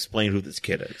have to explain who this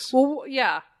kid is. Well,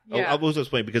 yeah. I'll also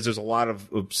explain because there's a lot of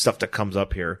stuff that comes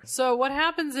up here. So what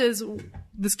happens is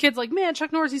this kid's like, man,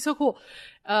 Chuck Norris, he's so cool.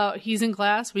 He's in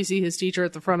class. We see his teacher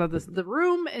at the front of the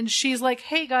room, and she's like,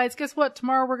 hey, guys, guess what?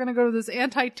 Tomorrow we're going to go to this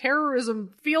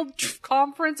anti-terrorism field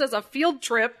conference as a field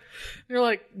trip. And you're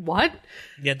like, what?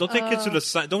 Yeah, don't take kids to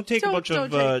the don't take a bunch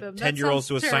of 10-year-olds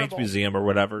to a science museum or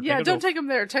whatever. Yeah, don't take them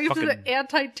there. Take them to the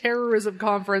anti-terrorism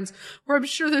conference where I'm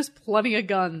sure there's plenty of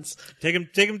guns. Take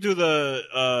them to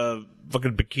the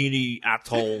fucking Bikini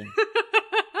Atoll.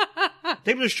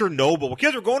 Take them to Chernobyl.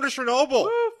 Kids, we're going to Chernobyl.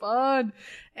 fun.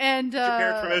 And your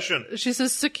parents' permission. She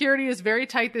says security is very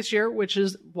tight this year, which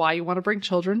is why you want to bring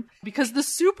children. Because the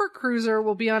Super Cruiser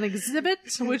will be on exhibit,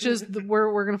 which is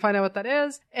where we're going to find out what that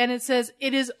is. And it says,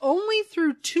 it is only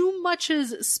through Too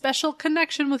Much's special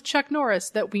connection with Chuck Norris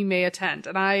that we may attend.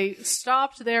 And I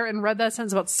stopped there and read that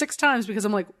sentence about 6 times because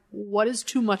I'm like, what is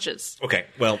Too Much's? Okay,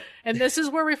 well. And this is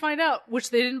where we find out, which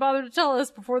they didn't bother to tell us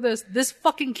before this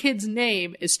fucking kid's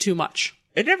name is Too Much.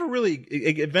 It never really,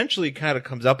 it eventually kind of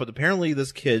comes up, but apparently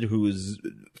this kid who is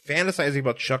fantasizing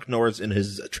about Chuck Norris and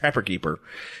his Trapper Keeper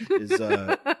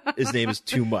his name is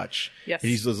Too Much. Yes.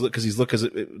 And because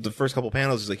the first couple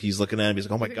panels, he's looking at him, he's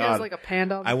like, oh my God. He has like a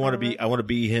panda. I want to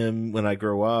be him when I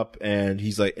grow up. And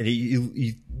he's like, and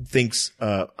he thinks,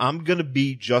 I'm going to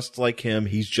be just like him.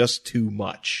 He's just too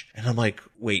much. And I'm like,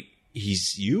 wait.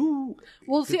 He's you?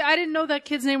 Well, see, I didn't know that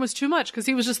kid's name was Too Much because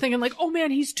he was just thinking like, oh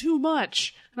man, he's too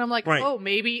much. And I'm like, right. Oh,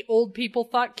 maybe old people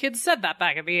thought kids said that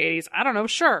back in the 80s. I don't know.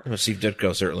 Sure. Well, Steve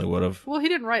Ditko certainly would have. Well, he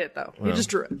didn't write it though. He just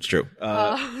drew it. It's true.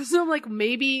 So I'm like,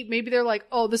 maybe they're like,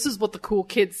 oh, this is what the cool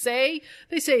kids say.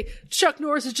 They say Chuck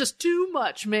Norris is just too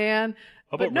much, man.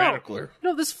 How about Radicler?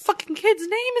 No, this fucking kid's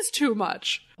name is Too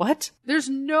Much. What? There's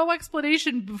no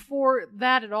explanation before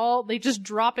that at all. They just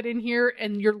drop it in here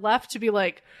and you're left to be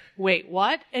like, wait,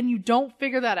 what? And you don't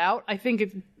figure that out, I think,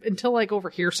 until like over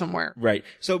here somewhere. Right.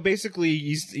 So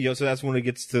basically, so that's when it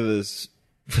gets to this,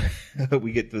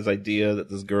 we get this idea that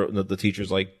this girl, that the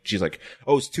teacher's like, she's like,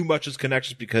 oh, it's Too Much's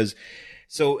connections because...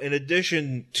 So in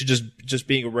addition to just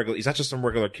being a regular, he's not just some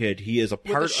regular kid. He is a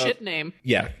part of a shit name.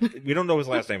 Yeah, we don't know his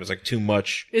last name. It's like Too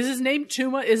Much. Is his name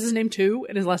Too Much? Is his name Too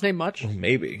and his last name Much? Well,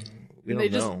 maybe we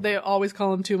don't know. They always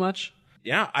call him Too Much.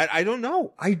 Yeah, I don't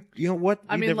know. You know what?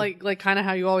 I mean, like kind of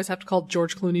how you always have to call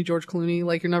George Clooney.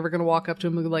 Like you're never gonna walk up to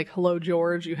him and be like, "Hello,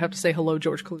 George." You have to say, "Hello,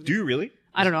 George Clooney." Do you really?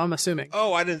 I don't know. I'm assuming.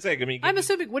 Oh, I didn't say. I mean, I'm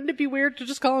assuming. Wouldn't it be weird to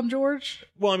just call him George?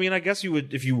 Well, I mean, I guess you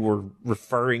would if you were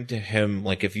referring to him,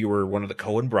 like if you were one of the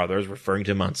Coen brothers referring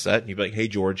to him on set, and you'd be like, "Hey,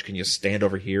 George, can you stand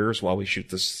over here while we shoot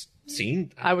this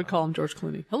scene?" I would call him George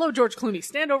Clooney. Hello, George Clooney.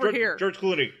 Stand over here. George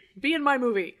Clooney. Be in my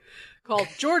movie called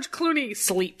George Clooney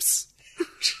Sleeps.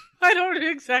 I don't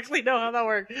exactly know how that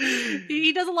works.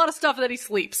 He does a lot of stuff that he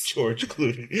sleeps. George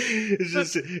Clooney.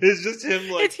 It's just him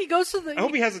like. He goes to the. I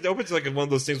hope he has it open to like one of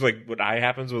those things like what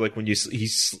happens with like when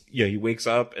he wakes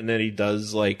up and then he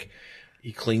does like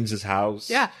he cleans his house.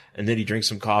 Yeah. And then he drinks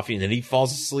some coffee and then he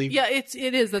falls asleep. Yeah, it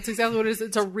is. That's exactly what it is.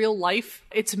 It's a real life.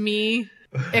 It's me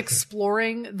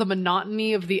exploring the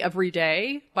monotony of the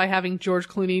everyday by having George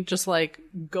Clooney just like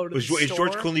go to the store. Is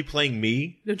George Clooney playing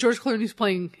me? No, George Clooney's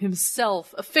playing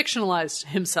himself, a fictionalized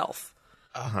himself.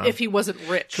 If he wasn't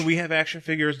rich. Can we have action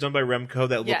figures done by Remco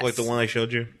that look like the one I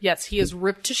showed you? Yes, he is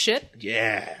ripped to shit.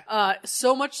 Yeah.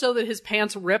 So much so that his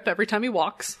pants rip every time he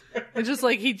walks. It's just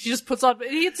like he just puts on.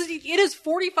 It is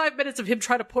 45 minutes of him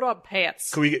trying to put on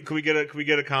pants. Can we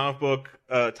get a comic book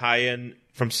tie-in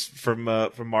from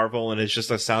Marvel, and it's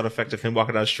just a sound effect of him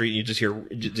walking down the street, and you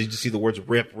just see the words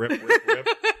 "rip, rip, rip, rip."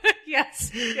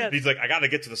 Yes. And he's like, I gotta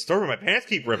get to the store where my pants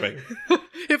keep ripping.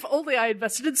 If only I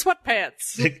invested in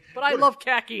sweatpants. But I love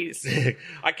khakis.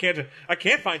 I can't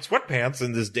find sweatpants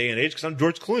in this day and age because I'm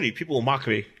George Clooney. People will mock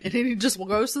me. And he just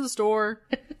goes to the store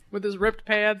with his ripped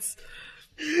pants,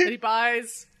 and he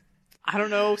buys, I don't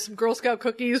know, some Girl Scout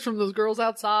cookies from those girls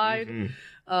outside. Mm-hmm.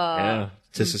 Yeah,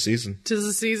 'tis the season. 'Tis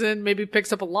the season. Maybe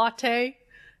picks up a latte,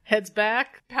 heads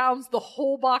back, pounds the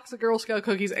whole box of Girl Scout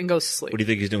cookies, and goes to sleep. What do you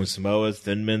think he's doing? Samoas,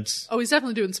 Thin Mints? Oh, he's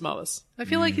definitely doing Samoas. I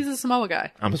feel like he's a Samoa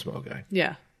guy. I'm a Samoa guy.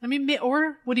 Yeah. I mean,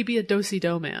 or would he be a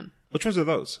do-si-do man? Which ones are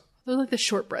those? They're like the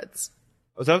shortbreads.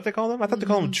 Oh, is that what they call them? I thought they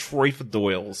call them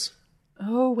Trefoil-Doyles.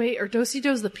 Oh, wait. Are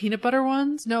do-si-dos the peanut butter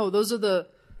ones? No, those are the...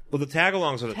 Well, the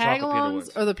tagalongs are the chocolate peanut ones.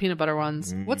 Are the peanut butter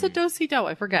ones. What's a do-si-do?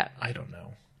 I forget. I don't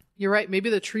know. You're right.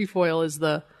 Maybe the trefoil is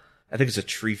the... I think it's a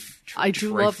I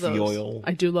do love those.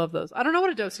 I do love those. I don't know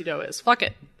what a do-si-do is. Fuck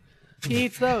it. He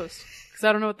eats those. Because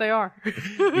I don't know what they are.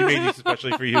 He made these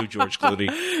especially for you, George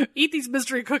Clooney. Eat these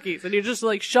mystery cookies. And he just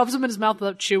like shoves them in his mouth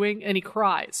without chewing, and he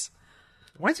cries.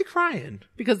 Why is he crying?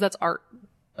 Because that's art.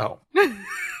 Oh. What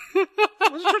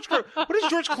has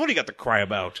George Clooney got to cry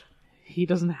about? He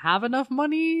doesn't have enough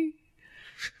money.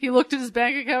 He looked at his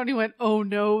bank account and he went, oh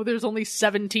no, there's only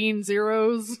 17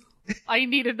 zeros. I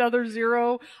need another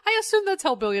zero. I assume that's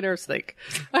how billionaires think.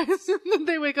 I assume that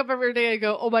they wake up every day and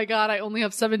go, oh my god, I only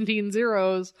have 17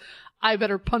 zeros. I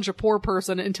better punch a poor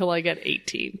person until I get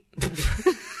 18.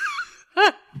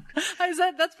 I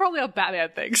said, that's probably how Batman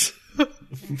thinks. I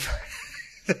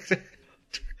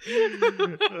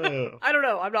don't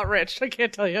know. I'm not rich. I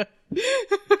can't tell you.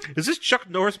 Is this Chuck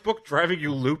Norris book driving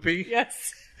you loopy?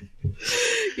 Yes.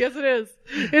 Yes, it is.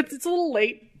 It's a little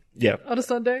late. on a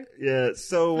Sunday. Yeah,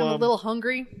 so... I'm a little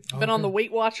hungry. Been on the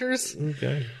Weight Watchers.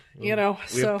 Okay. We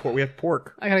have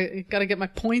pork. I gotta get my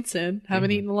points in.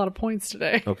 Haven't eaten a lot of points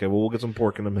today. Okay, well, we'll get some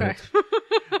pork in a minute.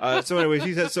 So anyways,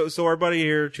 he says, so our buddy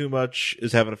here, Too Much,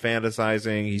 is having a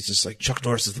fantasizing. He's just like, Chuck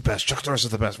Norris is the best. Chuck Norris is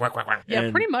the best. Whack, whack, whack.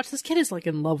 Yeah, pretty much. This kid is like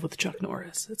in love with Chuck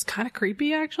Norris. It's kind of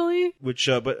creepy, actually. Which,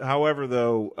 but however,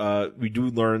 though, we do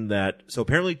learn that, so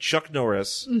apparently Chuck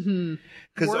Norris...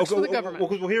 Works for the government.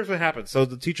 Well, here's what happens. So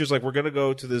the teacher's like, we're going to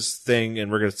go to this thing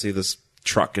and we're going to see this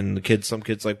truck. And some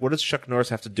kids like, what does Chuck Norris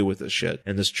have to do with this shit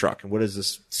and this truck? And what is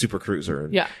this super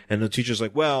cruiser? And the teacher's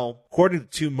like, well, according to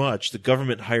Too Much, the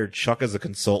government hired Chuck as a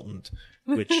consultant,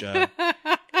 which in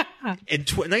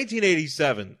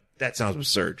 1987, that sounds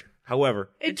absurd. However,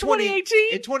 in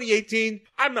 2018,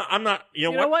 I'm not,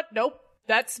 you know what? Nope.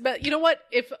 You know what?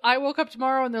 If I woke up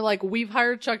tomorrow and they're like, we've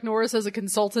hired Chuck Norris as a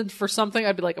consultant for something,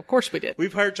 I'd be like, of course we did.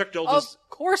 We've hired Chuck Norris. Of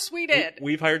course we did.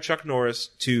 We've hired Chuck Norris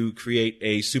to create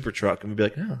a super truck. And we'd be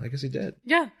like, oh, I guess he did.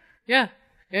 Yeah. Well,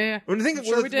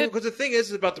 because the thing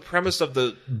is about the premise of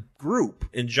the group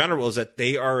in general is that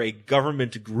they are a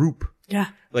government group. Yeah.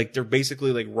 Like, they're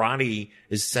basically like Ronnie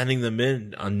is sending them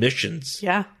in on missions.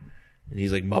 Yeah. And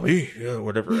he's like, Mommy,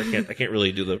 whatever. I can't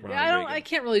really do the Ronnie Reagan. I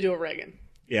can't really do a Reagan.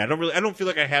 Yeah, I don't feel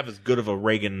like I have as good of a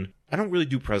Reagan. I don't really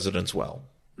do presidents well.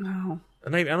 No.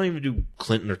 And I don't even do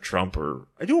Clinton or Trump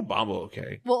I do Obama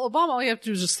okay. Well, Obama, all you have to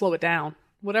do is just slow it down.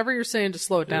 Whatever you're saying, just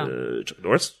slow it down. Chuck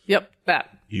Norris? Yep, that.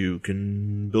 You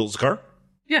can build a car?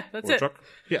 Yeah, that's it. Truck?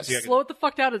 Yeah, slow it the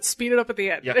fuck down and speed it up at the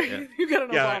end. Yeah. You got an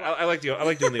Obama. Yeah, I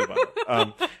like doing the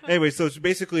Obama. Anyway, so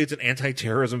basically it's an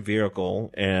anti-terrorism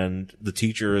vehicle, and the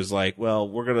teacher is like, well,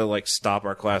 we're going to like stop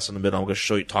our class in the middle. I'm going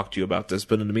to talk to you about this.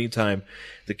 But in the meantime,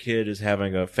 the kid is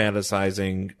having a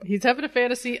fantasizing. He's having a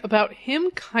fantasy about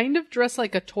him kind of dressed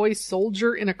like a toy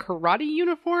soldier in a karate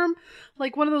uniform.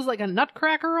 Like one of those, like a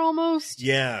nutcracker almost.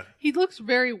 Yeah. He looks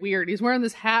very weird. He's wearing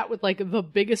this hat with like the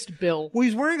biggest bill. Well,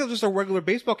 he's wearing just a regular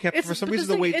baseball cap. For some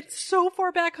reason, it's so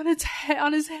far back on his head,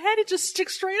 it just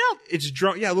sticks straight up. It's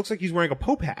drawn. Yeah, it looks like he's wearing a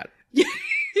Pope hat.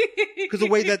 Because the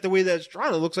way that it's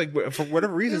drawn, it looks like for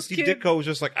whatever reason, Steve Ditko was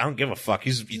just like, I don't give a fuck.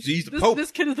 He's the Pope.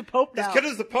 This kid is the Pope now. This kid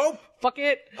is the Pope. Fuck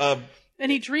it.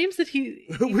 And he dreams that he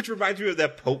which reminds me of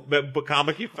that Pope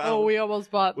comic he found. Oh, we almost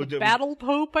bought the Battle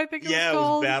Pope, I think it was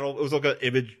called. Yeah, it was Battle. It was like an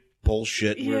image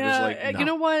bullshit. Yeah, where it was like, no. You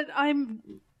know what? I'm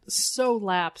so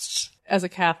lapsed as a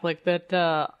Catholic that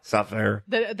it's not fair.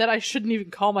 That I shouldn't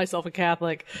even call myself a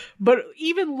Catholic. But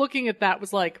even looking at that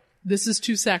was like, this is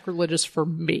too sacrilegious for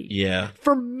me. Yeah.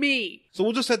 For me. So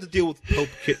we'll just have to deal with Pope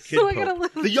Kid so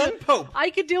Pope. The young Pope. I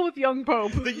could deal with young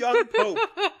Pope. The young Pope.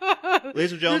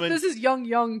 Ladies and gentlemen. This is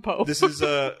young Pope. This is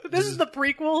this is the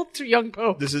prequel to Young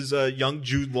Pope. This is young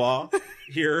Jude Law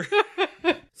here.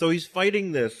 So he's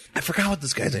fighting this. I forgot what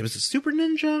this guy's name is. It Super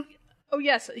Ninja? Oh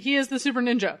yes, he is the Super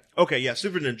Ninja. Okay, yeah,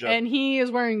 Super Ninja. And he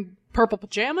is wearing purple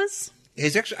pajamas.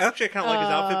 He's actually I kind of like his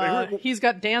outfit. But he's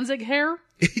got Danzig hair.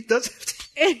 He does have to.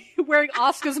 And wearing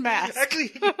Oscar's mask.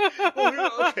 Actually,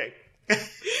 okay.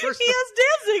 First he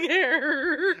has Danzig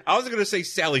hair. I was going to say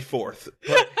Sally Forth.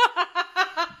 But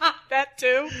that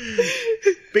too.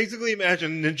 Basically,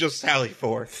 imagine Ninja Sally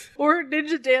Forth. Or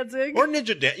Ninja Danzig. Or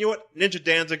Ninja Danzig. You know what? Ninja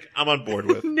Danzig, I'm on board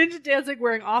with. Ninja Danzig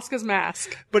wearing Oscar's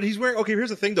mask. But he's wearing... Okay, here's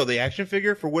the thing, though. The action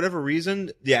figure, for whatever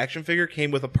reason, the action figure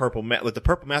came with a purple mask. Like, the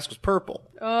purple mask was purple.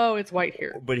 Oh, it's white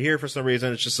here. But here, for some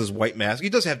reason, it's just his white mask. He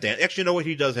does have Danzig. Actually, you know what?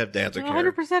 He does have Danzig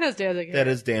hair. 100% has Danzig hair. That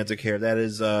is Danzig hair. That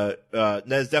is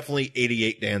definitely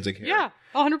 88 Danzig hair. Yeah,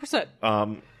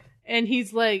 100%. And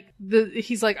he's like,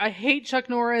 I hate Chuck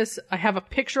Norris. I have a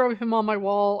picture of him on my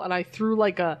wall, and I threw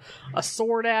like a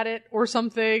sword at it or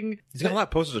something. He's got a lot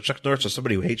of posters of Chuck Norris of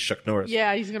somebody who hates Chuck Norris.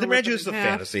 Yeah, he's gonna. Imagine it's a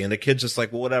fantasy, and the kid's just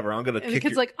like, well, whatever. I'm gonna. And the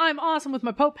kid's like, I'm awesome with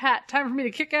my Pope hat. Time for me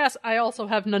to kick ass. I also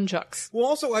have nunchucks. Well,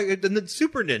 also, the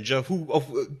Super Ninja,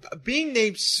 who being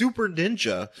named Super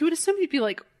Ninja, you would assume he'd be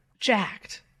like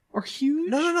jacked. Or huge?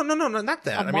 No, not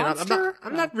that.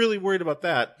 I'm not really worried about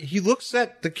that. He looks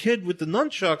at the kid with the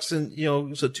nunchucks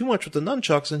and, so Too Much with the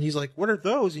nunchucks and he's like, what are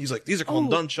those? And he's like, these are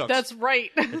called nunchucks. That's right.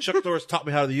 And Chuck Norris taught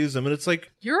me how to use them. And it's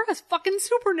like, you're a fucking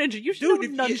Super Ninja. You should know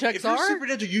what nunchucks if you're are. Super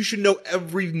Ninja, you should know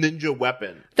every ninja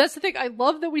weapon. That's the thing. I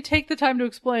love that we take the time to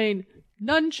explain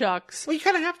nunchucks. Well, you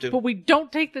kind of have to. But we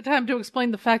don't take the time to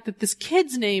explain the fact that this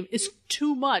kid's name is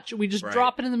Too Much. We just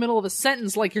drop it in the middle of a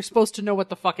sentence like you're supposed to know what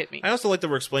the fuck it means. I also like that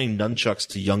we're explaining nunchucks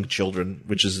to young children,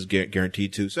 which is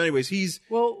guaranteed to. So anyways,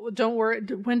 Well, don't worry.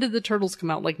 When did the Turtles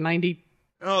come out? Like 90?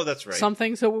 Oh, that's right.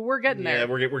 something. So we're getting there. Yeah,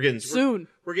 we're getting soon.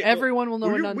 Everyone will know a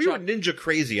nunchuck. We were ninja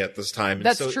crazy at this time.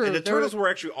 That's true. And the Turtles were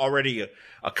actually already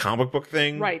a comic book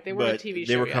thing. Right, they weren't a TV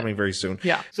show They were yet. coming very soon.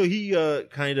 Yeah. So he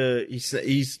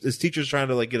his teacher's trying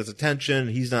to like get his attention.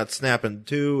 He's not snapping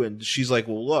too. And she's like,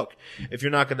 well, look, if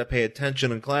you're not going to pay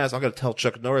attention in class, I'm going to tell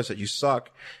Chuck Norris that you suck.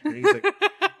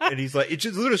 And he's like, it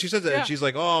just literally, she says that, and she's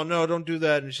like, "Oh no, don't do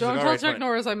that." And she's Don't like, tell "All right, Chuck fine."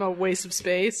 Norris I'm a waste of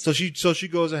space. So she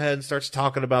goes ahead and starts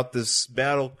talking about this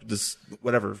battle, this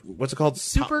whatever, what's it called?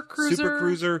 Super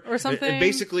cruiser or something. And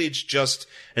basically, it's just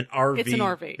an RV. It's an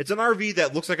RV. It's an RV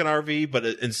that looks like an RV, but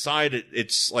inside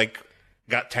it's like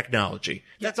got technology.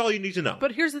 That's all you need to know.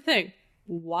 But here's the thing.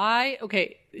 Why?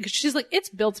 Okay, because she's like, it's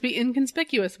built to be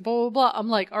inconspicuous, blah, blah, blah. I'm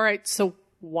like, all right, so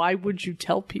why would you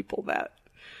tell people that?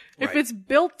 If Right. it's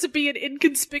built to be an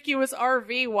inconspicuous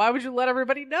RV, why would you let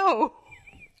everybody know?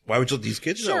 Why would you let these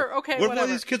kids know? Sure, okay, What if one whatever. of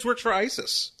these kids works for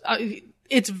ISIS?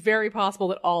 It's very possible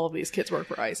that all of these kids work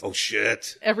for ISIS. Oh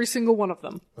shit! Every single one of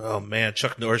them. Oh man,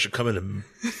 Chuck Norris should come in and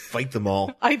fight them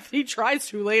all. He tries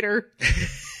to later.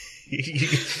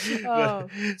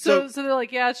 So they're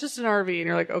like, yeah, it's just an RV, and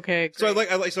you're like, okay.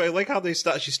 Great. So I like how they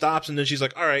stop. She stops, and then she's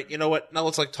like, "All right, you know what? Now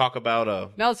let's like talk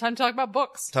about Now it's time to talk about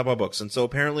books. books." And so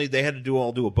apparently they had to do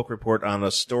a book report on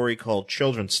a story called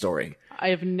Children's Story. I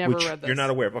have never which read this. You're not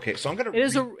aware of. Okay, so I'm gonna.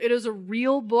 It is a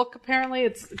real book. Apparently,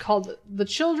 it's called The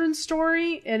Children's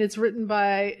Story, and it's written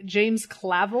by James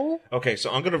Clavell, Okay,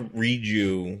 so I'm gonna read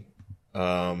you.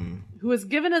 who has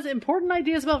given us important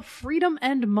ideas about freedom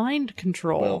and mind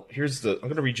control. Well, I'm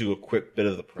gonna read you a quick bit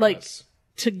of the like premise.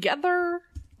 together,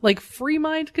 like free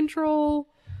mind control,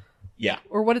 Yeah.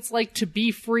 or what it's like to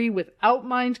be free without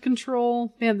mind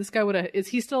control. Man, this guy is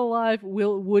he still alive?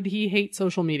 Would he hate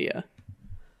social media?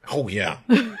 Oh yeah.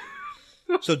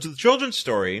 So the Children's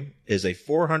Story is a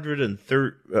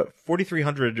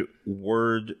 4,300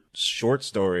 word short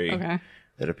story. Okay.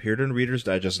 That appeared in Reader's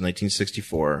Digest in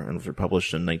 1964 and was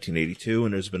published in 1982.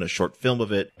 And there's been a short film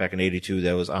of it back in 82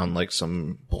 that was on like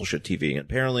some bullshit TV. And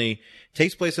apparently it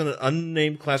takes place in an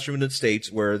unnamed classroom in the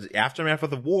States where the aftermath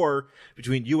of the war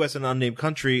between U.S. and an unnamed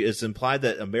country is implied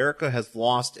that America has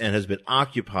lost and has been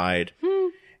occupied.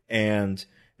 And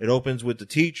it opens with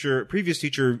the previous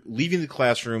teacher leaving the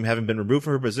classroom, having been removed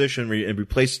from her position and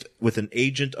replaced with an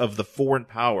agent of the foreign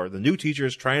power. The new teacher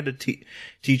is trying to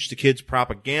teach the kids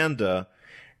propaganda,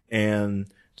 and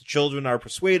the children are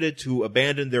persuaded to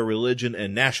abandon their religion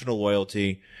and national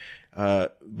loyalty. And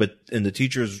the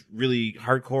teacher's really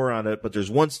hardcore on it, but there's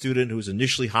one student who's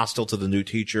initially hostile to the new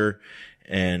teacher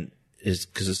and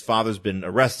because his father's been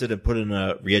arrested and put in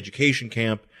a re-education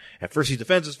camp. At first he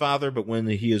defends his father, but when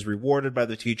he is rewarded by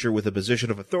the teacher with a position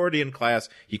of authority in class,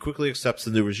 he quickly accepts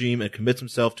the new regime and commits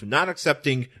himself to not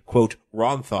accepting, quote,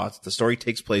 wrong thoughts. The story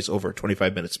takes place over a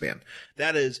 25-minute span.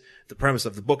 That is the premise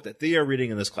of the book that they are reading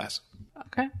in this class.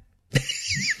 Okay.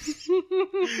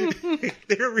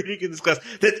 They're reading in this class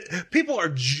that people are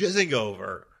jizzing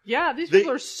over. Yeah, these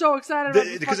people are so excited about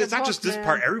this because it's not book, just this man.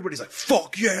 part. Everybody's like,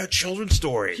 fuck yeah, Children's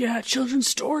Story. Yeah, Children's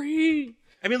Story.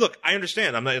 I mean, look, I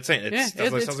understand. I'm not saying it Yeah,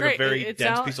 sounds like great. a very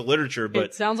dense piece of literature, but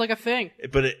it sounds like a thing.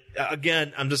 But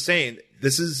again, I'm just saying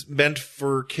this is meant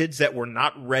for kids that were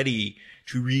not ready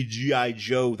to read G.I.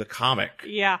 Joe the comic.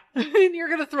 Yeah, and you're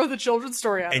gonna throw the Children's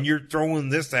Story at and them. you're throwing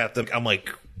this at them. I'm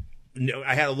like, no,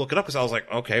 I had to look it up because I was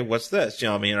like, okay, what's this? You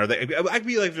know what I mean? Are they? I'd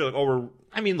be like,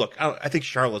 I mean, look, I think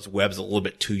Charlotte's Web's a little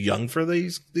bit too young for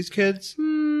these kids.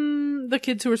 The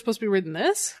kids who are supposed to be reading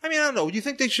this? I mean, I don't know. Do you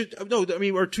think they should? No, I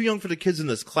mean, we're too young for the kids in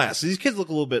this class. These kids look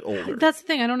a little bit older. That's the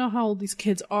thing. I don't know how old these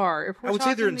kids are. If we're I would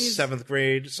say they're in talking these- 7th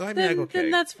grade. So I mean, okay.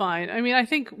 Then that's fine. I mean, I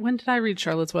think, when did I read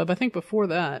Charlotte's Web? I think before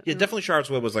that. Yeah, definitely Charlotte's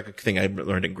Web was like a thing I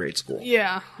learned in grade school.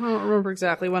 Yeah, I don't remember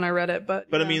exactly when I read it, but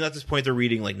I mean, at this point, they're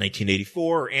reading like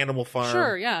 1984 or Animal Farm.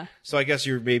 Sure, yeah. So I guess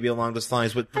you're maybe along those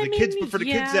lines. But for the kids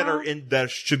that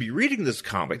should be reading this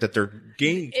comic, that they're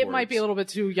gaining, it might be a little bit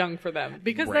too young for them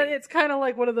because Right. then it's kind of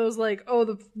like one of those like, oh,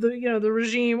 the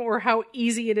regime, or how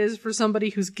easy it is for somebody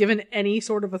who's given any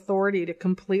sort of authority to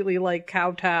completely like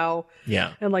kowtow,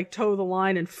 Yeah. and like toe the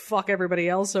line and fuck everybody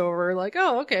else over. Like,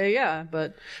 oh, okay, yeah,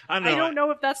 but I don't know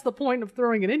if that's the point of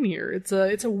throwing it in here. It's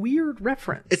a weird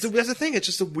reference. That's the thing. It's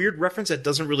just a weird reference that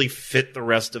doesn't really fit the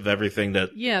rest of everything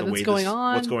that's going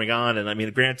on. What's going on? And I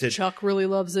mean, granted, Chuck really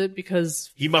loves it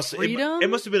because he must. freedom? It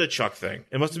must have been a Chuck thing.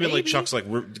 It must have been like Chuck's like,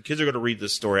 the kids are going to read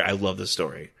this story. I love this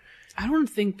story. I don't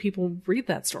think people read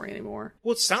that story anymore.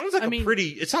 Well, it sounds like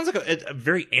it sounds like a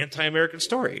very anti-American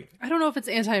story. I don't know if it's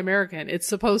anti-American. It's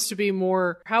supposed to be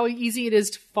more how easy it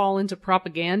is to fall into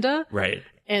propaganda. Right.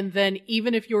 And then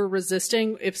even if you're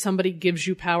resisting, if somebody gives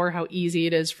you power, how easy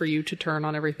it is for you to turn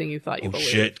on everything you thought you believed.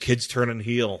 Shit, kids turning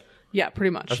heel. Yeah, pretty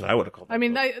much. That's what I would have called it. I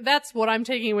mean, that's what I'm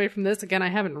taking away from this. Again, I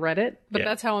haven't read it, but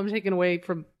that's how I'm taking away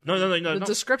from the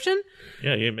description.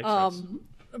 Yeah, it makes sense.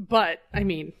 But, I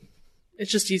mean,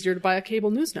 it's just easier to buy a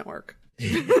cable news network.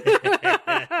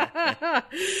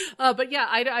 But yeah,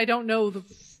 I don't know the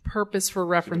purpose for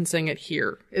referencing it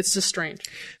here. It's just strange.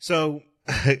 So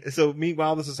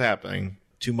meanwhile this is happening,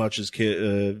 Too Much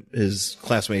his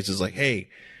classmates is like, hey,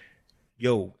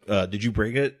 yo, did you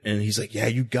bring it? And he's like, yeah,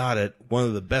 you got it. One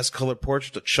of the best color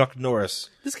portraits of Chuck Norris.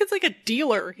 This kid's like a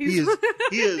dealer. He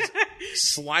is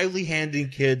slyly handing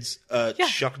kids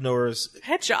Chuck Norris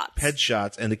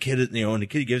headshots, and the kid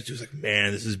gives it to, he's like,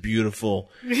 man, this is beautiful.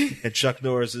 And Chuck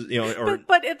Norris is,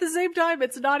 but at the same time,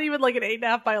 it's not even like an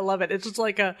 8.5 by 11. It's just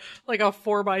like a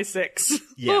 4 by 6.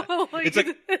 Yeah,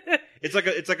 it's not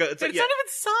even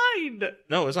signed.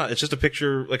 No, it's not. It's just a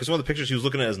picture. Like, it's one of the pictures he was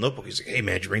looking at his notebook. He's like, hey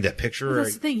man, did you bring that picture? Well,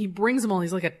 that's the thing. He brings them all.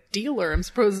 He's like a dealer. I'm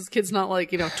surprised this kid's not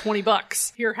like,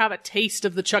 $20. Here, have a taste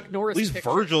of the Chuck Norris. At least picture.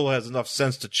 Virgil has enough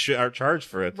sense to charge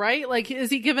for it, right? Like, is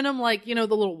he giving him the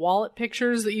little wallet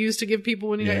pictures that you used to give people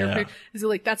when you got your picture? Is he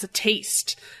like, that's a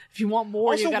taste? If you want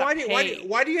more, also, you gotta pay.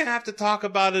 why do you have to talk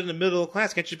about it in the middle of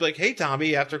class? Can't you be like, hey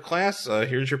Tommy, after class,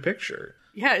 here's your picture?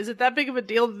 Yeah, is it that big of a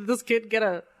deal that this kid get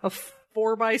a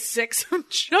 4 by 6 of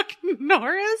Chuck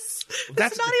Norris?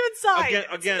 That's not even signed.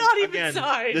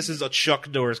 Again, this is a Chuck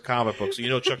Norris comic book,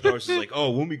 so Chuck Norris is like,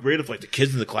 oh, wouldn't it be great if the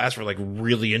kids in the class were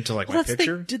really into my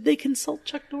picture? Did they consult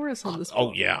Chuck Norris on this book?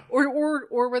 Oh yeah. Or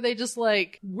were they just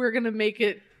like, we're gonna make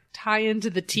it tie into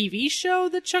the TV show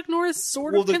that Chuck Norris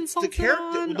sort of consulted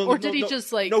on? Or did he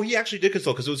just like... No, he actually did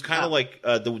consult, because it was kind of like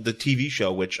the TV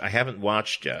show, which I haven't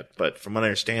watched yet, but from what I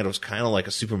understand, it was kind of like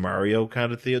a Super Mario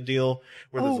kind of deal,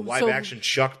 where there's a live-action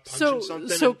Chuck punching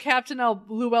something. So Captain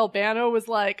Lou Albano was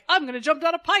like, I'm going to jump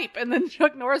down a pipe, and then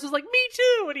Chuck Norris was like, me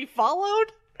too, and he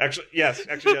followed? Actually, yes.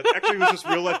 Actually, it was just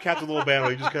real life Captain Lou Albano.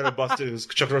 He just kind of busted.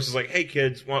 Chuck Norris is like, hey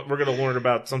kids, we're going to learn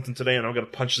about something today, and I'm going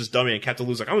to punch this dummy. And Captain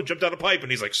Lou's like, I'm going to jump down a pipe.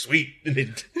 And he's like, sweet. And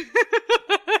then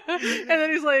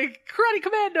he's like, karate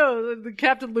commandos. And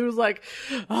Captain Lou's like,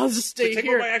 I'll just stay here. Take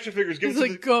one of my action figures. Give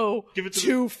it to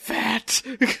too fat.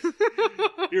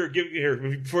 Here,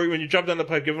 when you jump down the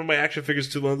pipe, give one of my action figures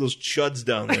to one of those chuds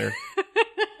down there.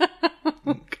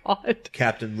 Oh, God.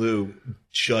 Captain Lou,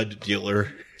 chud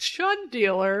dealer. Chud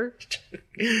dealer.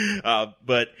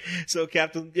 So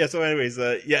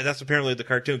that's apparently the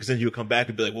cartoon, because then you would come back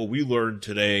and be like, well, we learned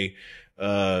today,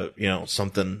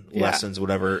 something, lessons,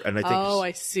 whatever. And I think,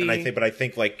 I see. But I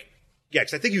think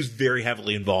because I think he was very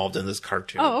heavily involved in this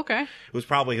cartoon. Oh, okay. It was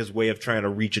probably his way of trying to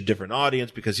reach a different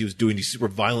audience, because he was doing these super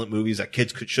violent movies that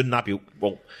kids should not be,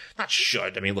 well, not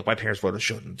should. I mean, look, my parents would have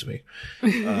shown them to me.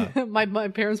 My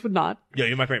parents would not.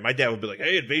 Yeah, my dad would be like,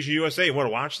 hey, Invasion USA, you want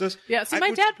to watch this? Yeah, see,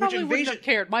 my dad probably wouldn't have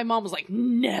cared. My mom was like,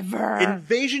 never.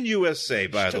 Invasion USA,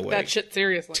 by the way. Took that shit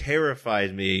seriously.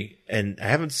 Terrified me, and I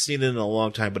haven't seen it in a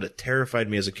long time, but it terrified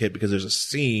me as a kid, because there's a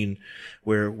scene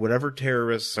where whatever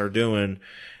terrorists are doing,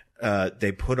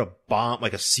 they put a bomb,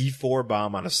 like a C4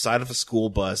 bomb, on the side of a school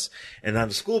bus, and on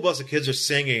the school bus, the kids are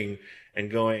singing and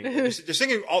going, they're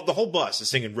singing, the whole bus is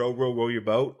singing, row, row, row your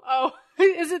boat. Oh,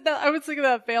 is it that? I was thinking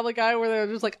of that Family Guy where they're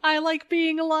just like, I like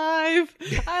being alive. They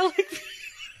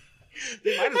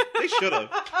should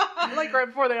have. Like right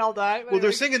before they all die. Well,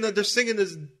 they're singing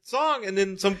this song, and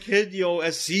then some kid,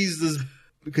 sees this,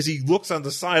 because he looks on the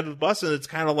side of the bus, and it's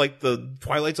kind of like the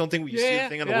Twilight Zone thing where you see the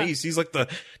thing on the way. He sees like the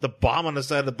bomb on the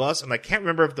side of the bus, and I can't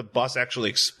remember if the bus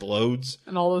actually explodes.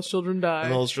 And all those children die.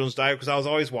 Because I was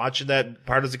always watching that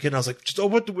part as a kid, and I was like, just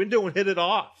open the window and hit it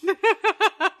off.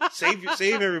 Save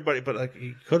everybody. But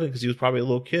he couldn't, because he was probably a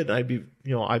little kid, and I'd be,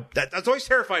 that's always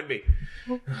terrified me.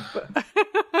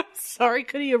 Sorry,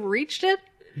 could he have reached it?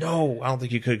 No, I don't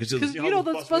think you could, because those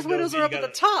bus windows are up at the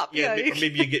top. Yeah,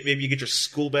 maybe you get your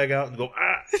school bag out and go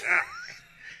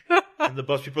and the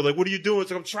bus people are like, "What are you doing?"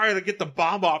 It's like, I'm trying to get the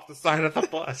bomb off the side of the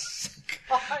bus.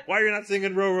 Why are you not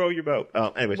singing "Row, Row Your Boat"?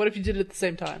 Anyways, what if you did it at the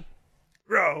same time?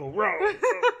 Row, row.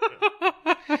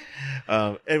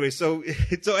 Anyway, so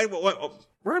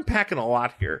we're unpacking a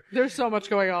lot here. There's so much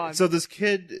going on. So this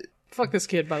kid. Fuck this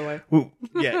kid, by the way. Ooh,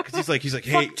 yeah, because he's like,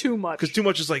 hey, fuck Too Much. Because Too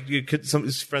Much is like, some of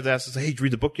his friends asked us, hey, did you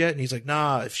read the book yet? And he's like,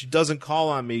 nah, if she doesn't call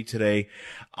on me today,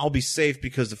 I'll be safe,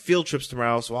 because the field trip's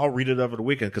tomorrow, so I'll read it over the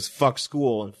weekend, because fuck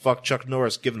school and fuck Chuck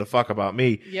Norris giving a fuck about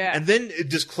me. Yeah. And then it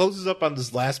just closes up on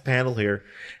this last panel here,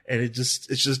 and it's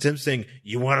just him saying,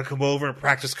 you want to come over and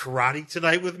practice karate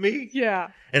tonight with me? Yeah.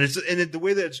 And the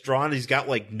way that it's drawn, he's got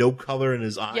like no color in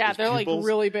his eyes. Yeah, they're like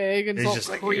really big and it's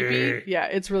all creepy. Like, yeah,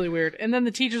 it's really weird. And then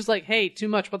the teacher's like, "Hey, Too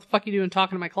Much, what the fuck are you doing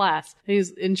talking to my class?" And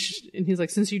he's like,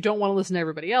 "Since you don't want to listen to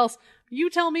everybody else, you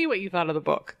tell me what you thought of the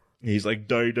book." He's like,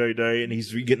 die, die, die. And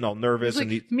he's getting all nervous.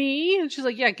 He's like, me? And she's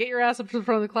like, yeah, get your ass up to the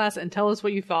front of the class and tell us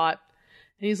what you thought.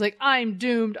 And he's like, I'm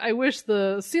doomed. I wish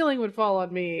the ceiling would fall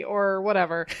on me or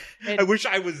whatever. And I wish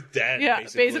I was dead. Yeah,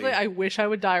 basically, I wish I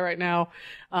would die right now.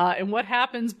 And what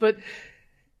happens? But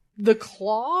the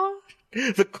claw?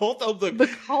 The cult of the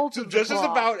cult of the just claw. as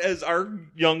about as our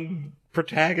young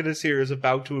protagonist here is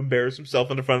about to embarrass himself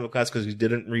in the front of the class because he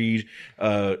didn't read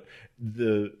the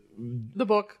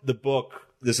book. The book.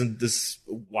 This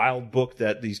wild book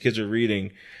that these kids are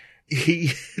reading.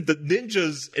 The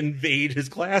ninjas invade his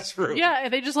classroom. Yeah,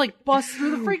 and they just like bust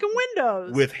through the freaking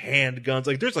windows with handguns.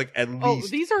 Like there's like at least. Oh,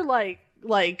 these are like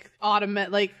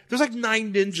automatic, like there's like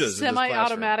 9 ninjas.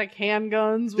 Semi-automatic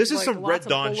handguns. This is like some Red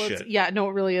Dawn shit. Yeah, no,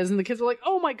 it really is. And the kids are like,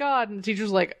 "Oh my god!" And the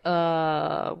teacher's like,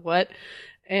 what?"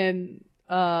 And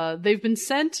they've been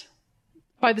sent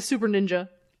by the super ninja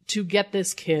to get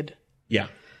this kid. Yeah.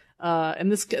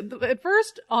 And this at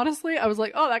first, honestly, I was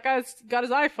like, "Oh, that guy's got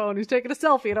his iPhone. He's taking a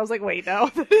selfie." And I was like, "Wait, no,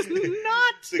 that is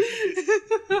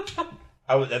not."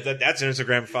 That's an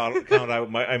Instagram account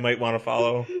I might want to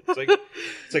follow.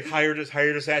 It's like hired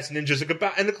assassin ninjas like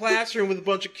about in the classroom with a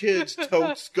bunch of kids,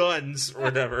 totes guns or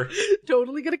whatever.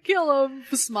 Totally gonna kill him.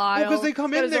 Smile. Because they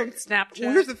come in there. Snapchat.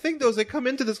 Well, here's the thing, though: is they come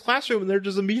into this classroom and they're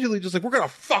just immediately just like, "We're gonna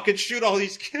fucking shoot all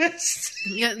these kids.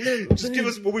 Yeah, just give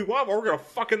us what we want. Or we're gonna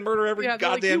fucking murder every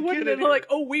goddamn kid." And they're like,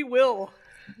 "Oh, we will."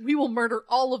 We will murder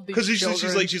all of these children.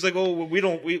 Because she's like, oh,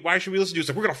 why should we listen to you? It's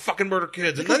like, we're going to fucking murder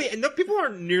kids. And people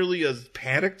aren't nearly as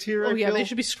panicked here. Oh, yeah, they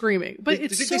should be screaming. But they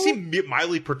seem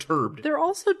mildly perturbed. They're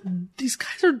also, these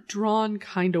guys are drawn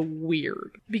kind of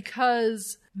weird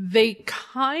because they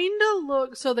kind of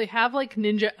look, so they have like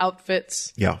ninja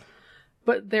outfits. Yeah.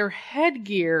 But their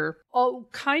headgear all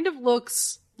kind of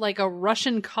looks like a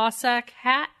Russian Cossack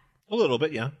hat. A little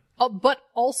bit, yeah. But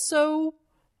also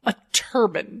a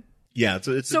turban. Yeah,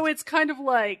 it's kind of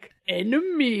like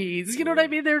enemies. You know what I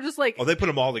mean? They're just like, oh, they put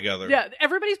them all together. Yeah,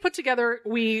 everybody's put together.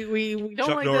 We don't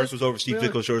Chuck like Norris this. was over Steve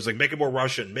Ditko's shoulders, like, make it more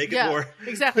Russian, make it more.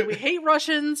 Exactly. We hate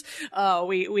Russians.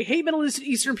 We hate Middle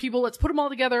Eastern people. Let's put them all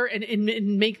together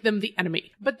and make them the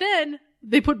enemy. But then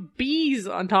they put bees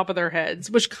on top of their heads,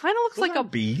 which kind of looks like a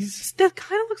bees. That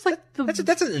kind of looks like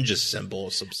that's a ninja symbol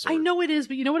of some sort. I know it is,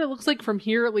 but you know what it looks like from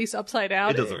here, at least upside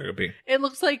down. It doesn't look like a bee. It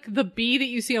looks like the bee that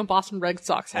you see on Boston Red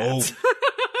Sox hats. Oh.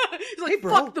 He's like, hey,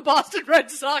 bro. Fuck the Boston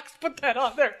Red Sox. Put that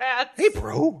on their hats. Hey,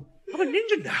 bro. I'm a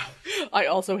ninja now. I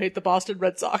also hate the Boston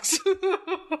Red Sox.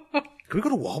 Can we go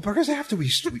to Wahlburgers after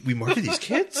we murder these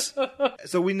kids?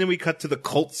 So then we cut to the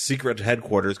cult's secret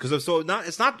headquarters because it's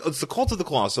the cult of the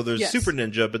claw. So there's Super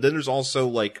Ninja, but then there's also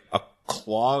like a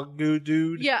claw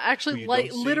dude. Yeah, actually,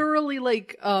 like literally,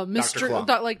 like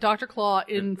Dr. Claw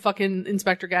in fucking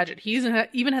Inspector Gadget. He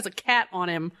even has a cat on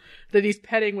him that he's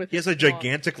petting with. He has a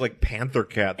gigantic like panther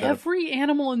cat. Every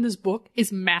animal in this book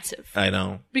is massive. I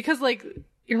know, because like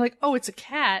you're like, oh, it's a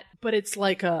cat, but it's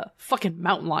like a fucking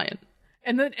mountain lion.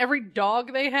 And then every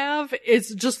dog they have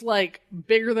is just like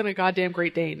bigger than a goddamn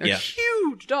Great Dane. They're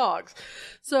huge dogs.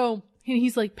 So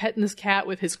he's like petting this cat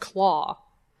with his claw.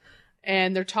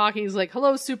 And they're talking. He's like,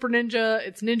 hello, Super Ninja.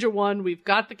 It's Ninja One. We've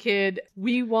got the kid.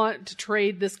 We want to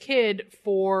trade this kid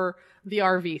for the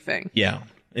RV thing. Yeah.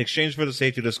 In exchange for the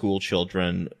safety of the school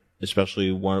children,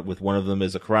 especially one of them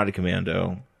is a karate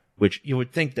commando. Which you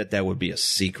would think that would be a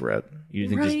secret. You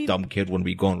think this dumb kid wouldn't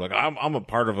be going like, I'm a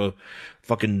part of a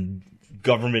fucking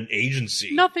government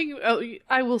agency. Nothing.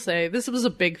 I will say this was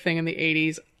a big thing in the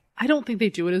 80s. I don't think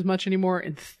they do it as much anymore,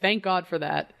 and thank God for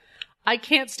that. I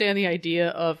can't stand the idea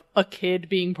of a kid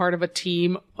being part of a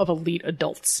team of elite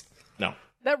adults. No.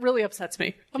 That really upsets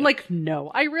me. I'm like,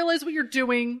 no. I realize what you're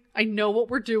doing. I know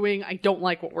what we're doing. I don't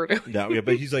like what we're doing. Yeah,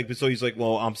 but he's like,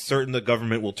 well, I'm certain the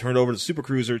government will turn over the super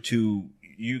cruiser to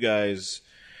you guys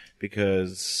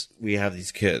because we have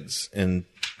these kids, and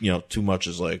too much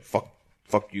is like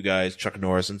fuck you guys, Chuck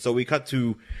Norris. And so we cut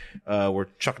to where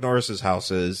Chuck Norris's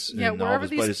house is. Yeah, wherever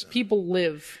these people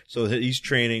live. So he's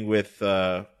training with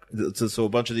so a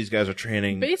bunch of these guys are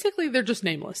training. Basically, they're just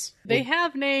nameless. They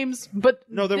have names, but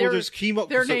there's Chemo.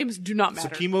 Their names do not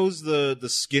matter. So Chemo's the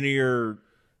skinnier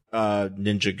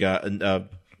ninja guy,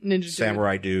 ninja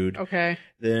samurai dude. Okay.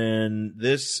 Then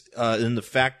then the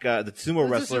fat guy, the sumo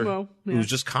wrestler, who's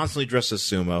just constantly dressed as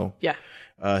sumo. Yeah.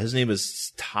 His name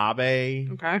is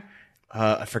Tabe. Okay.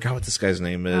 I forgot what this guy's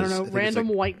name is. I don't know. Random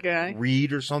white guy.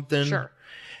 Reed or something. Sure.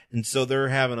 And so they're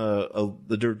having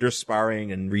they're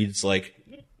sparring, and Reed's like,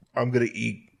 I'm gonna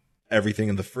eat everything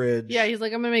in the fridge. Yeah, he's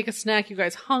like, I'm gonna make a snack. You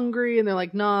guys hungry? And they're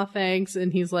like, nah, thanks.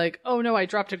 And he's like, oh no, I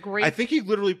dropped a grape. I think he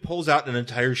literally pulls out an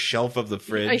entire shelf of the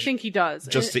fridge. I think he does.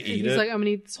 Just to eat it. He's like, I'm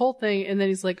gonna eat this whole thing. And then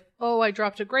he's like, oh, I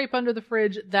dropped a grape under the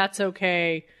fridge. That's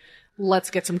okay. Let's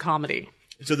get some comedy.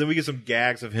 So then we get some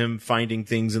gags of him finding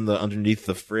things underneath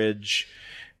the fridge.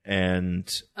 And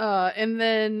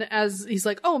then as he's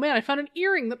like, oh man, I found an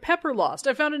earring that Pepper lost.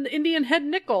 I found an Indian head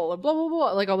nickel, blah, blah,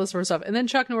 blah, like all this sort of stuff. And then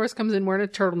Chuck Norris comes in wearing a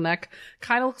turtleneck.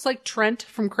 Kind of looks like Trent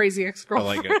from Crazy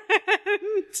Ex-Girlfriend. I like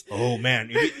it. Oh man.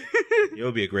 It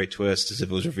would be a great twist as if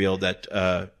it was revealed that,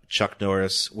 Chuck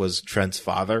Norris was Trent's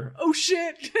father. Oh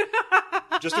shit.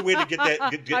 Just a way to get that.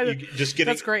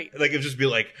 That's great. Like, it'd just be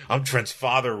like, I'm Trent's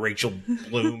father, Rachel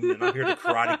Bloom, and I'm here to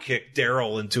karate kick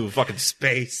Daryl into fucking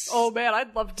space. Oh man,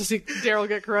 I'd love to see Daryl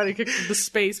get karate kicked into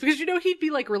space because he'd be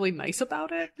like really nice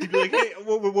about it. He'd be like, hey,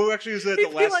 what actually is that? He'd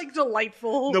be like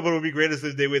delightful. No, but what would be great is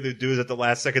the way they do is at the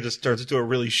last second just turns into a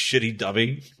really shitty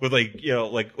dummy with like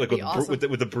awesome.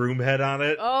 with the broom head on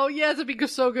it. Oh yes, it'd be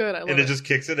so good. I love it. And it just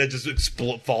kicks it, and it just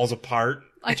falls apart.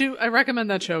 I recommend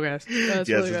that show, guys. Yes,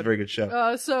 really it's a very good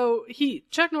show. So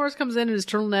Chuck Norris comes in his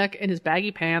turtleneck and his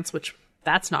baggy pants, which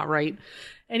that's not right.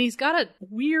 And he's got a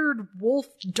weird wolf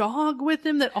dog with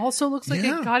him that also looks like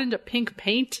it got into pink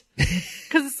paint.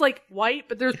 Because it's like white,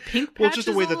 but there's pink patches. Well, it's just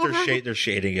the way that they're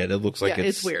shading it. It looks like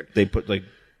it's weird. They put like.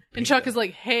 And Chuck is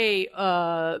like, hey,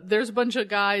 there's a bunch of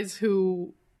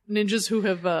ninjas who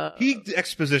have he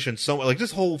exposition so like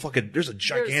this whole fucking there's a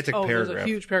gigantic paragraph. There's a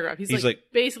huge paragraph. He's like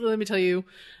basically, let me tell you,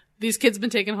 these kids have been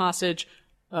taken hostage.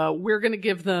 We're gonna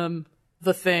give them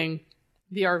the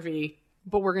RV,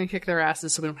 but we're gonna kick their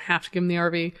asses so we don't have to give them the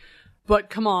RV. But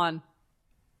come on,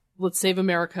 let's save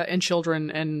America and children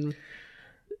and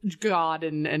God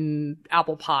and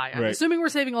apple pie. I'm assuming we're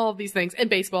saving all of these things and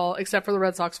baseball, except for the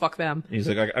Red Sox. Fuck them. He's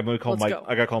like, I'm gonna call Mike.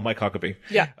 I gotta call Mike Huckabee.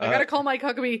 Yeah, I gotta call Mike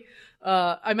Huckabee.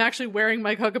 I'm actually wearing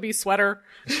Mike Huckabee's sweater.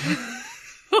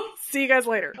 See you guys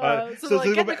later. So like,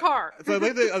 get in the car. So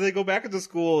they go back into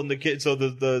school, and the kids. So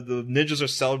the ninjas are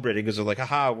celebrating because they're like,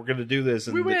 "Haha, we're gonna do this!"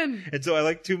 And we win. And so I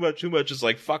like too much is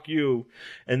like, "Fuck you!"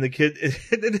 And the kid,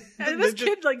 and this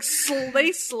kid like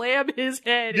they slam his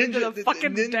head into the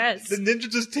fucking desk. The ninja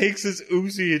just takes his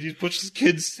Uzi and he puts his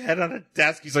kid's head on a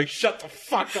desk. He's like, "Shut the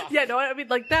fuck up!" Yeah, no, I mean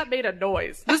like that made a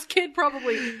noise. This kid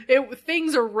probably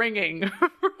things are ringing.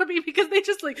 I mean because they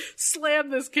just like slam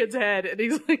this kid's head, and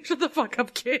he's like, "Shut the fuck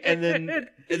up, kid."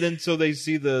 And then so they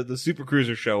see the super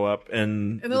cruiser show up,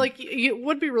 and they're like, it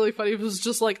would be really funny if it was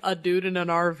just like a dude in an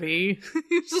RV.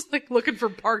 He's just like looking for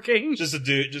parking. Just a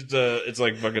dude. It's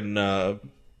like fucking.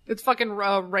 It's fucking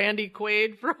Randy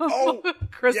Quaid from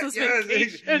Christmas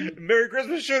Vacation. Merry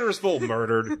Christmas, Shooter's full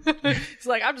murdered. He's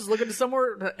like, I'm just looking to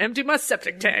somewhere to empty my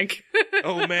septic tank.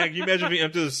 Oh man, can you imagine if you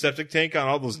empty the septic tank on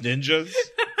all those ninjas?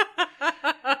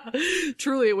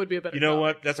 Truly, it would be a better. You know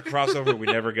what? That's a crossover we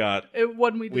never got.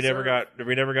 We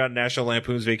never got National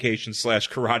Lampoon's Vacation /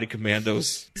 Karate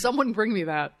Kommandos. Someone bring me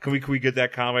that. Can we get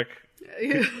that comic?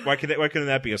 Why couldn't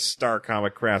that be a star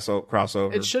comic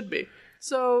crossover? It should be.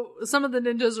 So some of the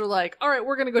ninjas are like, all right,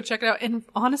 we're going to go check it out. And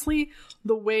honestly,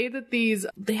 the way that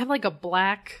they have like a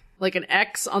black, like an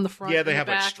X on the front. Yeah, they have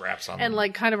back, like straps on them. And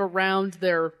like kind of around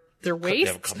their waist. They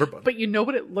have a cummerbund. But you know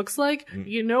what it looks like?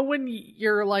 You know when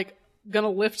you're like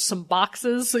gonna lift some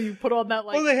boxes, so you put on that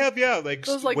like. Oh, they have like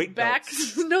those like weight back.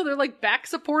 No, they're like back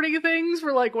supporting things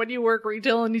for like when you work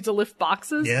retail and need to lift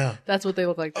boxes. Yeah, that's what they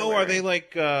look like. Are they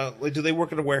like? Do they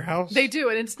work in a warehouse? They do,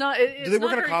 and it's not. Do they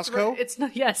work in a Costco? It's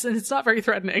not. Yes, and it's not very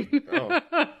threatening. Oh,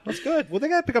 that's good. Well, they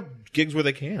gotta pick up gigs where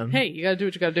they can. Hey, you gotta do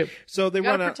what you gotta do. So they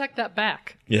gotta protect that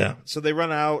back. Yeah. So they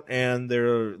run out and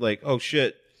they're like, "Oh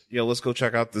shit, let's go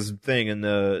check out this thing." And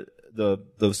the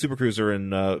super cruiser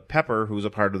and Pepper, who's a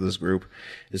part of this group,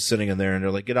 is sitting in there, and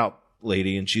they're like, "Get out,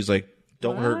 lady!" And she's like,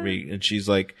 "Don't hurt me." And she's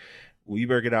like, "Well, you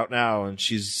better get out now." And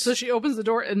so she opens the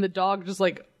door, and the dog just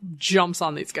like jumps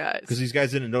on these guys because these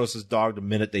guys didn't notice this dog the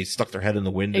minute they stuck their head in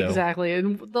the window. Exactly,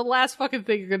 and the last fucking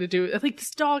thing you're gonna do, I think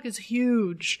this dog is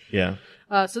huge. Yeah.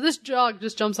 So this dog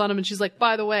just jumps on him, and she's like,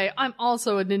 "By the way, I'm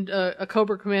also a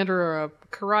Cobra Commander or a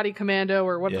Karate Commando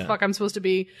or what the fuck I'm supposed to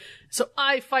be. So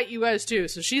I fight you guys too."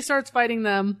 So she starts fighting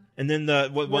them. And then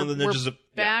one of the ninjas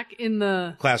back in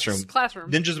the classroom.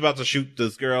 Ninja's about to shoot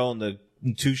this girl, and the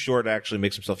Too Short actually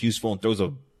makes himself useful and throws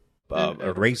a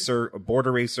board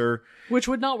eraser, which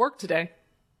would not work today.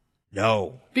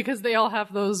 No, because they all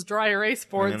have those dry erase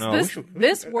boards.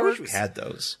 This works. I wish we had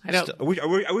those. I know.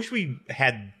 I wish we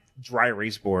had dry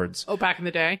erase boards. Oh, back in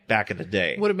the day? Back in the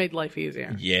day. Would have made life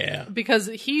easier. Yeah. Because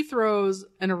he throws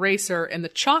an eraser and the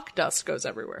chalk dust goes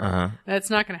everywhere. That's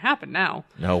not going to happen now.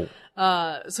 No.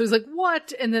 So he's like,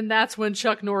 what? And then that's when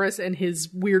Chuck Norris and his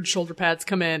weird shoulder pads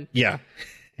come in. Yeah.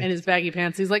 And his baggy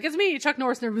pants. He's like, it's me, Chuck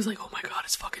Norris. And everybody's like, oh my God,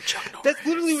 it's fucking Chuck Norris. That's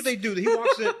literally what they do. He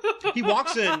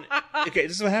walks in. Okay,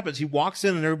 this is what happens. He walks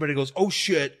in and everybody goes, oh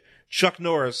shit, Chuck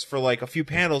Norris for like a few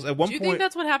panels. At one Do you point, think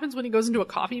that's what happens when he goes into a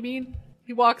coffee bean?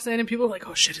 He walks in and people are like,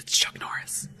 oh shit, it's Chuck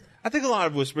Norris. I think a lot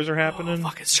of whispers are happening. Oh,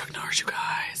 fuck, it's Chuck Norris, you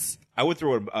guys. I would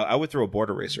throw a board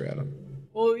eraser at him.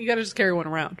 Well, you gotta just carry one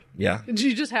around. Yeah. Do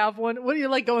you just have one? What are you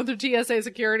like going through TSA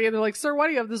security and they're like, sir, why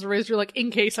do you have this eraser? You're like,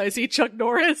 in case I see Chuck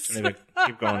Norris. And they're like,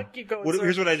 keep going. Keep going, sir.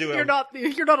 Here's what I do. You're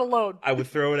not alone. I would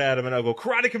throw it at him and I'd go,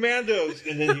 Karate Kommandos!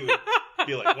 And then he would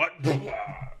be like, what?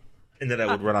 And then I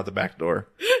would run out the back door.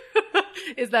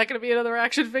 Is that going to be another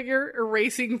action figure?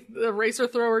 Eraser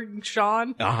throwing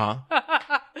Sean? Uh-huh.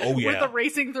 Oh, yeah. With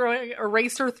the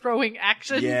eraser throwing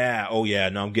action? Yeah. Oh, yeah.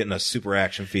 No, I'm getting a super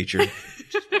action feature.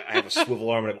 I have a swivel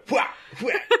arm and I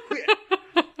go,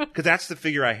 because that's the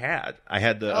figure I had. I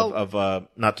had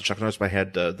not the Chuck Norris, but I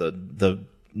had the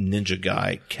ninja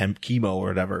guy, Chemo or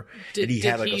whatever. And he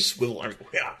had like a swivel arm.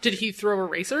 Yeah. Did he throw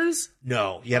erasers?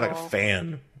 No, he had like a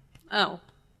fan. Oh.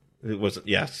 It wasn't,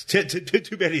 yes. Too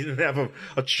bad he didn't have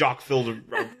a chalk-filled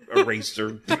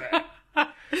eraser.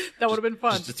 That would have been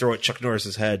fun. Just to throw at Chuck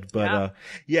Norris's head. But,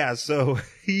 so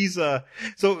he's, so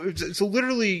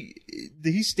literally,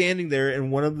 he's standing there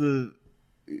and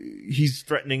he's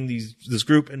threatening this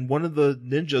group and one of the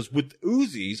ninjas with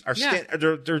Uzis are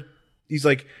he's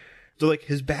like,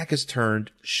 his back is turned,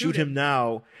 shoot him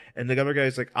now. And the other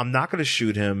guy's like, I'm not going to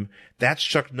shoot him. That's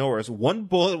Chuck Norris. One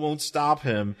bullet won't stop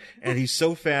him. And he's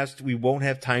so fast, we won't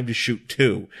have time to shoot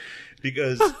two.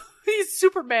 Because he's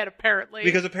Superman, apparently.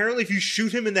 Because apparently if you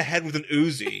shoot him in the head with an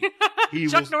Uzi,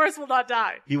 Norris will not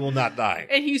die. He will not die.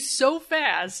 And he's so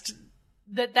fast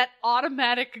that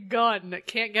automatic gun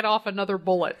can't get off another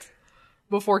bullet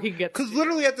before he gets. Because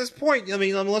literally at this point, I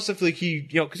mean, unless if like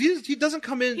because he doesn't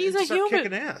come in and start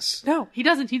kicking ass. No, he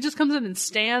doesn't. He just comes in and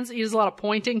stands. He does a lot of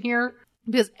pointing here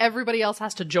because everybody else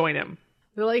has to join him.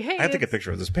 They're like, hey, I have to take a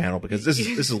picture of this panel because this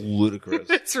is ludicrous.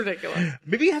 It's ridiculous.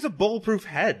 Maybe he has a bulletproof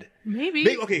head.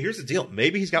 Maybe. Okay, here's the deal.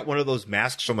 Maybe he's got one of those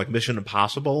masks from like Mission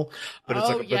Impossible, but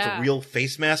it's it's a real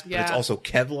face mask, but it's also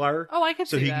Kevlar. Oh, I can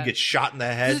see that. So he can get shot in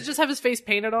the head. Does it just have his face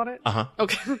painted on it? Uh-huh.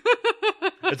 Okay.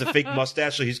 It's a fake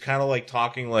mustache, so he's kind of like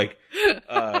talking like,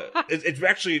 it's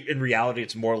actually, in reality,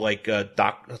 it's more like,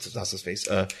 what's his face?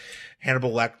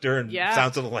 Hannibal Lecter and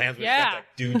Sounds of the Lambs. Yeah. Got that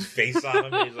dude's face on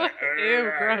him. And he's like, ew,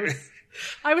 gross.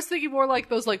 I was thinking more like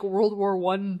those like World War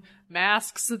I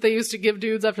masks that they used to give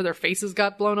dudes after their faces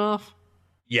got blown off.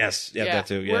 Yes. Yeah, that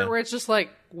too. Yeah. Where it's just like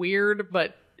weird,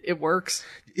 but it works.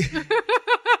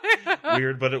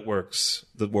 Weird, but it works.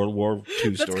 The World War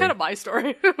II story. That's kind of my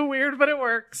story. Weird, but it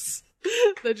works.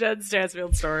 The Jen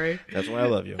Stansfield story. That's why I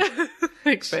love you.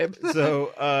 Thanks, babe.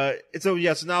 So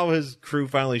now his crew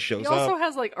finally shows up. He also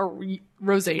has like a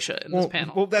rosacea in this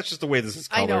panel. Well, that's just the way this is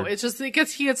colored. I know. It's just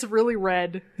because he gets really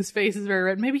red. His face is very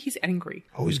red. Maybe he's angry.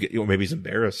 Oh, maybe he's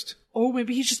embarrassed. Oh,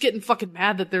 maybe he's just getting fucking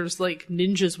mad that there's like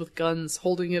ninjas with guns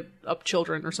holding up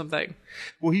children or something.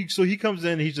 Well, he comes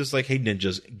in. He's just like, "Hey,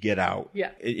 ninjas, get out!"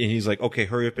 Yeah, and he's like, "Okay,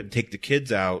 hurry up and take the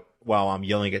kids out." While I'm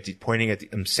yelling at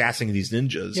I'm sassing these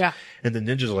ninjas. Yeah. And the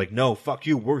ninjas are like, no, fuck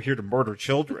you. We're here to murder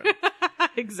children.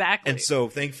 Exactly. And so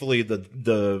thankfully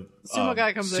the sumo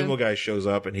guy comes in. Sumo guy shows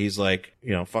up and he's like,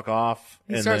 fuck off.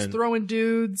 He starts throwing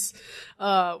dudes.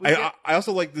 I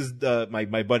also like this,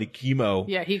 my buddy Chemo.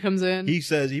 Yeah, he comes in.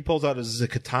 He pulls out his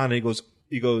katana. He goes,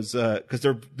 cause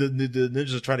the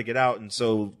ninjas are trying to get out. And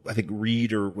so I think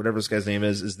Reed or whatever this guy's name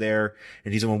is there.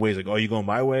 And he's in one way. He's like, oh, you going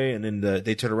my way? And then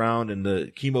they turn around and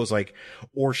the Chemo's like,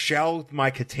 or shall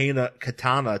my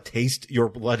katana taste your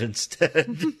blood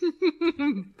instead?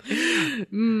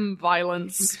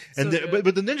 Violence. And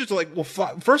but the ninjas are like, well,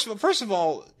 first of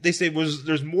all, they say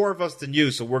there's more of us than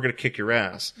you. So we're going to kick your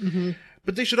ass. Mm-hmm.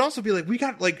 But they should also be like, we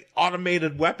got like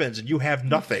automated weapons and you have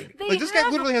nothing. This guy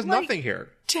literally has nothing here.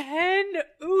 10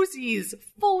 Uzis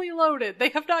fully loaded. They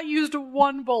have not used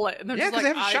one bullet. And they're just because they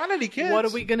haven't shot any kids. What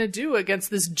are we going to do against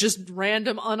this just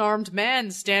random unarmed man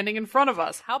standing in front of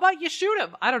us? How about you shoot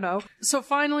him? I don't know. So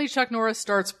finally, Chuck Norris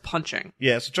starts punching.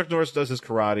 Yeah, so Chuck Norris does his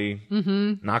karate,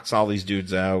 knocks all these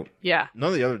dudes out. Yeah. None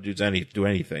of the other dudes do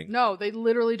anything. No, they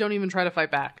literally don't even try to fight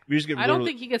back. I don't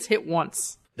think he gets hit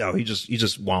once. No, he just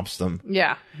whomps them.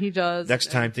 Yeah, he does.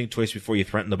 Next time, think twice before you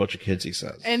threaten a bunch of kids, he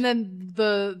says. And then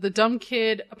the dumb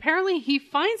kid, apparently he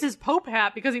finds his Pope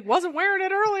hat because he wasn't wearing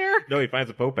it earlier. No, he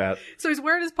finds a Pope hat. So he's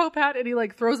wearing his Pope hat and he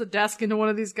like throws a desk into one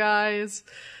of these guys.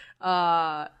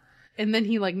 And then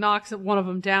he like knocks one of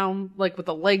them down like with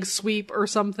a leg sweep or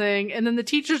something. And then the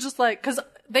teacher's just like, cause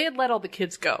they had let all the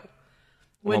kids go.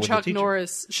 when Chuck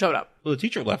Norris showed up. Well, the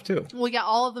teacher left too. Well, yeah,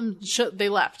 all of them they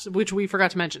left, which we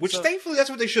forgot to mention. Which thankfully, that's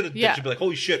what they should have done. Should be like,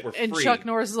 holy shit, we're free. And Chuck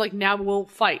Norris is like, now we'll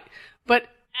fight. But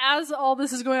as all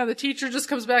this is going on, the teacher just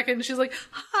comes back in and she's like,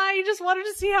 I just wanted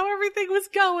to see how everything was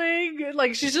going.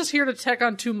 Like, she's just here to check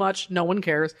on too much. No one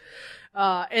cares.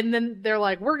 And then they're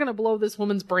like, we're going to blow this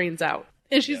woman's brains out.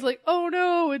 And she's like, oh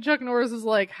no. And Chuck Norris is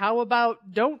like, how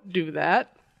about don't do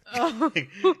that? He's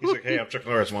like, hey, I'm Chuck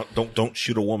Norris. Don't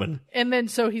shoot a woman. And then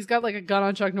so he's got like a gun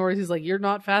on Chuck Norris. He's like, you're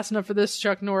not fast enough for this,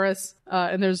 Chuck Norris.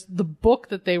 And there's the book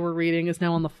that they were reading is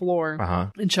now on the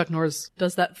floor. And Chuck Norris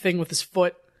does that thing with his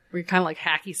foot where he kind of like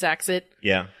hacky sacks it.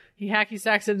 Yeah. He hacky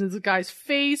sacks it into the guy's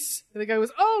face. And the guy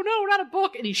goes, oh no, not a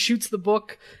book. And he shoots the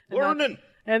book. Learning.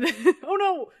 And then, oh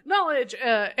no, knowledge!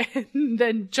 And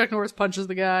then Chuck Norris punches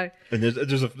the guy. And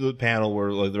there's a panel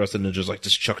where like the rest of the ninjas like,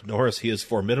 this Chuck Norris, he is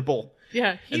formidable.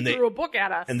 Yeah, he threw a book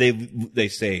at us. And they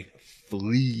say,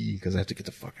 flee, because I have to get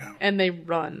the fuck out. And they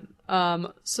run.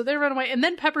 So they run away. And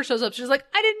then Pepper shows up. She's like,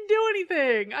 I didn't do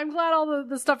anything. I'm glad all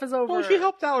the stuff is over. Well, she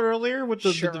helped out earlier with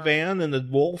the van and the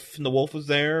wolf was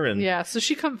there. And yeah, so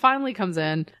she finally comes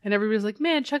in, and everybody's like,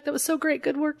 man, Chuck, that was so great.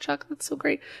 Good work, Chuck. That's so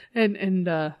great.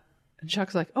 And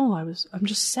Chuck's like, oh, I'm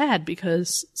just sad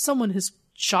because someone has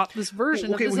shot this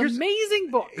version of this amazing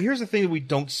book. Here's the thing that we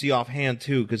don't see offhand,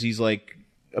 too, because he's like,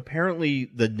 apparently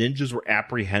the ninjas were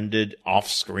apprehended off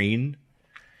screen.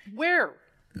 Where?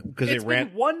 Because it's been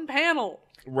one panel.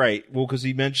 Right. Well, because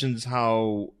he mentions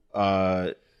how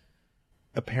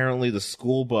apparently the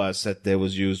school bus that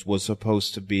was used was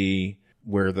supposed to be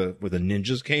where the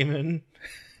ninjas came in.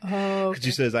 Oh, because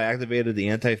he says, I activated the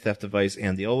anti-theft device,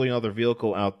 and the only other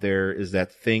vehicle out there is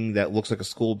that thing that looks like a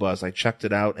school bus. I checked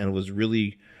it out, and it's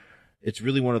really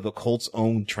one of the cult's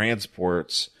own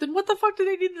transports. Then what the fuck do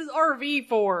they need this RV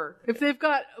for? If they've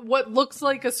got what looks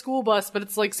like a school bus, but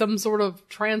it's like some sort of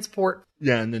transport.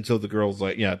 Yeah, and then so the girl's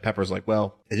like, yeah, Pepper's like,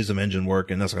 well, it is some engine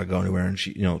work, and that's not gonna go anywhere. And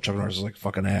she, Chuck Norris is like,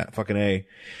 fucking A.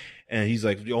 And he's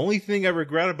like, the only thing I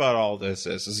regret about all this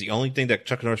is the only thing that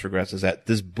Chuck Norris regrets is that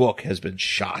this book has been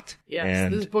shot.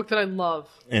 Yes, this book that I love.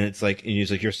 And it's like, and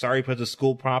he's like, you're sorry for the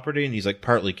school property? And he's like,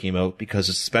 partly came out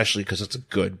especially because it's a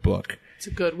good book. It's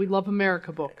a good, we love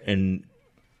America book. And,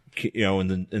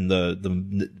 and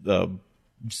the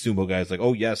sumo guy's like,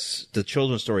 oh yes, the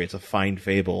children's story, it's a fine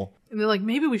fable. And they're like,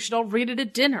 maybe we should all read it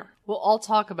at dinner. We'll all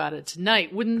talk about it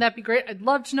tonight. Wouldn't that be great? I'd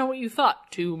love to know what you thought.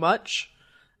 Too much.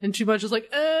 And Too Much is like,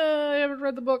 I haven't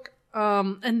read the book.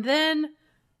 And then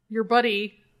your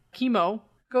buddy, Chemo,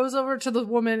 goes over to the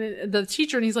woman, the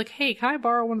teacher, and he's like, hey, can I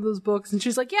borrow one of those books? And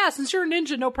she's like, yeah, since you're a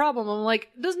ninja, no problem. I'm like,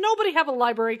 does nobody have a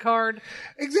library card?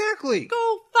 Exactly.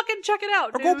 Go fucking check it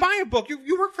out, Or dude. go buy a book.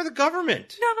 You work for the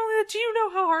government. Not only that, do you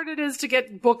know how hard it is to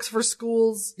get books for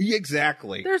schools?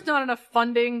 Exactly. There's not enough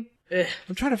funding. Ugh.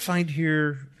 I'm trying to find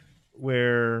here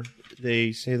where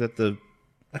they say that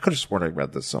I could have sworn I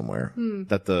read this somewhere.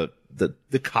 That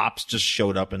the cops just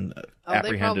showed up and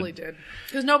apprehended. They probably did.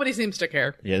 Because nobody seems to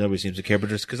care. Yeah, nobody seems to care. But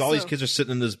just because all these kids are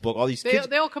sitting in this book, all these kids,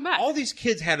 they all come back. All these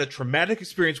kids had a traumatic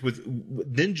experience with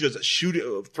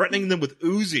ninjas threatening them with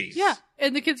Uzis. Yeah,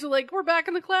 and the kids are like, "We're back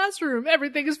in the classroom.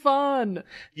 Everything is fun."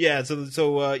 Yeah. So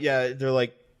they're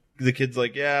like. The kid's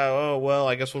like, yeah, oh, well,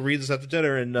 I guess we'll read this after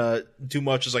dinner. And Too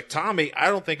Much is like, Tommy, I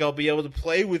don't think I'll be able to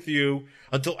play with you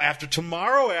until after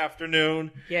tomorrow afternoon.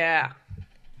 Yeah.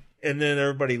 And then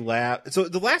everybody laughed. So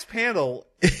the last panel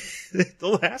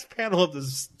of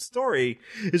this story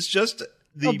is just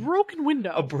a broken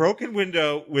window. A broken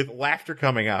window with laughter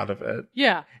coming out of it.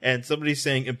 Yeah. And somebody's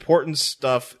saying important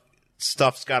stuff's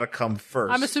got to come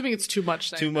first. I'm assuming it's Too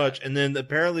Much. Too much. And then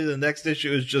apparently the next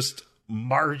issue is just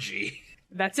Margie.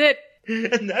 That's it.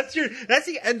 And that's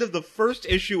the end of the first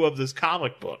issue of this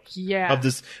comic book. Yeah. Of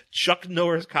this Chuck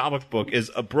Norris comic book is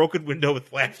a broken window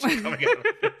with laughter coming out of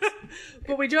it.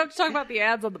 But we do have to talk about the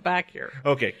ads on the back here.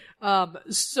 Okay.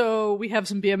 So we have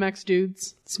some BMX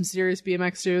dudes, some serious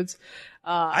BMX dudes.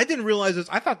 I didn't realize this.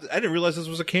 I didn't realize this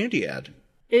was a candy ad.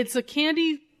 It's a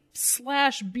candy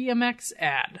 /BMX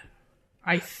ad.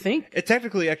 I think. It's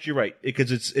technically actually right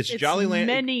because it's Jolly Rancher.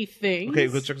 Many things. Okay,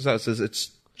 let's check this out. It says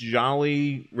it's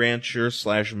Jolly Rancher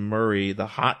 /Murray, the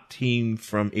hot team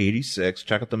from '86.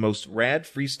 Check out the most rad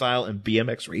freestyle and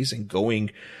BMX racing going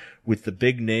with the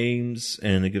big names,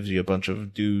 and it gives you a bunch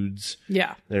of dudes.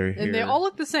 Yeah, they're here. And they all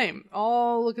look the same.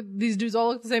 These dudes all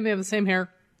look the same. They have the same hair.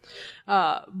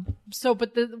 But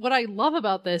what I love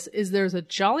about this is there's a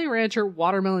Jolly Rancher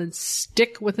watermelon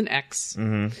stick with an X.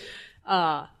 Mm-hmm.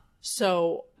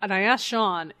 And I asked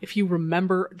Sean if you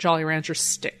remember Jolly Rancher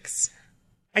sticks.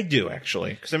 I do,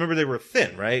 actually. Because I remember they were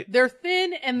thin, right? They're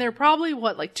thin, and they're probably,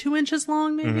 2 inches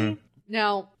long, maybe? Mm-hmm.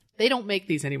 Now, they don't make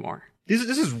these anymore.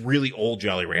 This is really old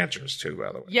Jolly Ranchers too,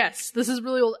 by the way. Yes, this is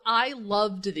really old. I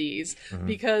loved these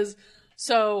because,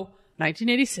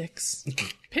 1986.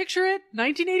 Picture it,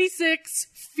 1986,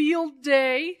 field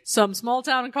day, some small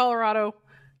town in Colorado.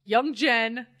 Young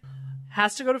Jen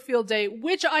has to go to field day,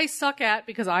 which I suck at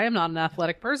because I am not an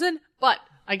athletic person, but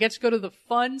I get to go to the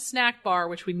fun snack bar,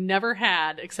 which we never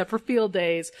had except for field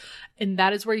days, and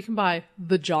that is where you can buy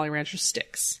the Jolly Rancher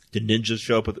sticks. Did ninjas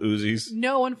show up with Uzis?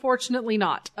 No, unfortunately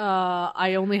not.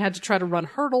 I only had to try to run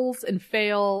hurdles and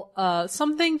fail.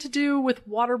 Something to do with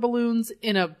water balloons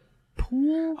in a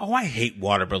pool. Oh, I hate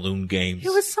water balloon games. It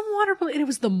was some water balloon, and it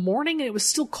was the morning, and it was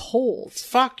still cold.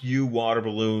 Fuck you, water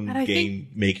balloon game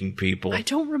making people. I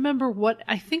don't remember what.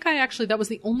 I think that was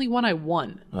the only one I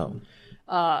won. Oh.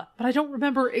 But I don't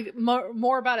remember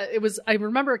more about it. I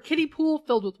remember a kiddie pool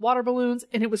filled with water balloons,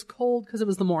 and it was cold because it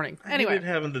was the morning. Anyway.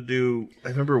 I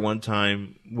remember one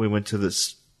time we went to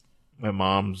my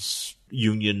mom's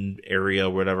union area,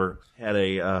 or whatever, had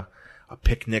a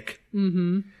picnic.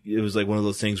 Mm-hmm. It was like one of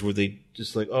those things where they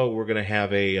just like, oh, we're going to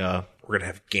have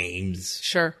games.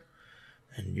 Sure.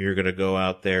 And you're going to go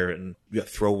out there and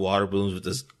throw water balloons with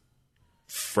this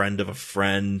friend of a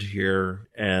friend here,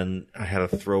 and I had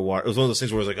to throw water. It was one of those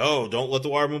things where I was like, oh, don't let the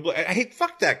water balloon blow. I hate,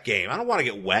 fuck that game. I don't want to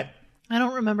get wet. I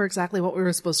don't remember exactly what we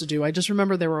were supposed to do. I just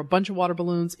remember there were a bunch of water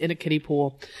balloons in a kiddie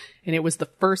pool, and it was the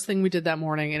first thing we did that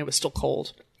morning, and it was still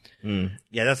cold.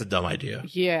 Yeah, that's a dumb idea.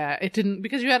 Yeah, it didn't,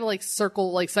 because you had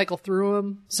to cycle through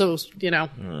them. So,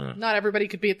 not everybody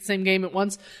could be at the same game at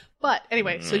once. But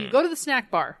anyway, so you go to the snack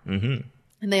bar. Mm-hmm.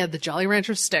 And they had the Jolly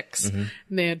Rancher sticks. Mm-hmm.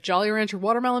 And they had Jolly Rancher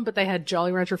watermelon, but they had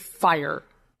Jolly Rancher fire.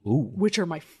 Ooh. Which are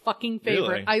my fucking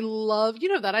favorite. Really? I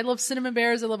love cinnamon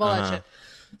bears. I love all that shit.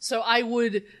 So I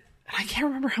can't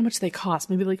remember how much they cost.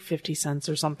 Maybe like 50 cents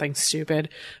or something stupid.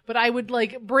 But I would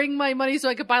bring my money so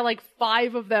I could buy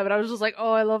 5 of them. And I was just like,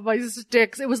 oh, I love my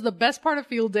sticks. It was the best part of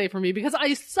field day for me because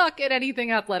I suck at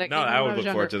anything athletic. No, I would look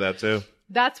forward to that too.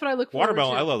 That's what I look forward to.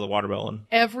 Watermelon. I love the watermelon.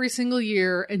 Every single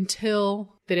year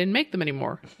until they didn't make them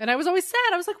anymore. And I was always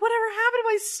sad. I was like, whatever happened to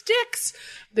my sticks?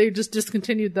 They just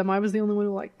discontinued them. I was the only one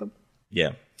who liked them.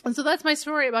 Yeah. And so that's my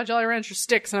story about Jolly Rancher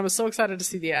sticks. And I was so excited to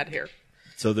see the ad here.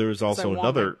 So there was also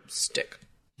another stick.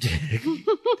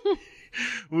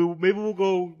 Maybe we'll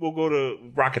go to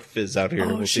Rocket Fizz out here.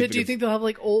 Oh shit! Do you think they'll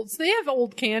have old? So they have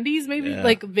old candies, maybe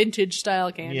vintage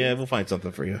style candy. Yeah, we'll find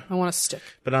something for you. I want a stick.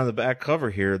 But on the back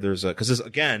cover here, there's because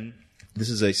this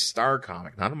is a Star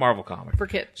comic, not a Marvel comic for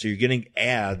kids. So you're getting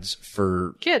ads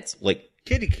for kids, like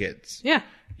kitty kids. Yeah.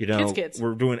 Kids.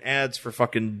 We're doing ads for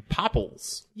fucking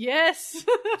Popples. Yes.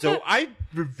 So I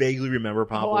vaguely remember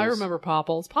Popples. Oh, I remember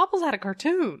Popples. Popples had a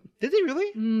cartoon. Did they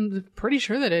really? Pretty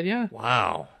sure they did, yeah.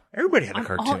 Wow. Everybody had a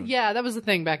cartoon. Yeah, that was the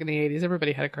thing back in the 80s.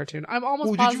 Everybody had a cartoon. I'm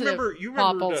almost positive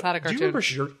Popples had a cartoon. Do you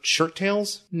remember Shirt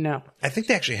Tales? No. I think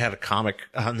they actually had a comic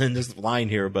in this line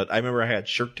here, but I remember I had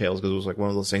Shirt Tales because it was like one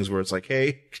of those things where it's like,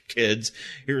 hey, kids,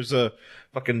 here's a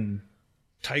fucking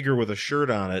tiger with a shirt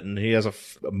on it, and he has a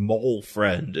mole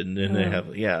friend, and then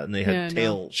they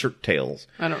had shirt tails.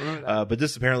 I don't remember that. But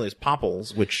this apparently is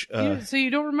Popples, which so you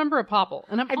don't remember a Popple,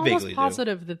 and I'm almost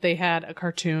positive that they had a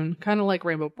cartoon, kind of like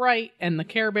Rainbow Bright and the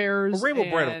Care Bears. Well, Rainbow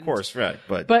Bright, of course, right?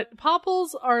 But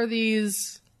Popples are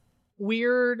these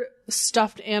weird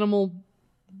stuffed animal.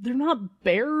 They're not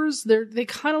bears. They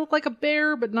kind of look like a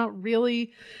bear, but not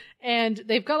really. And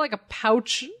they've got a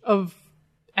pouch of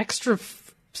extra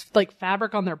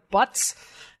fabric on their butts,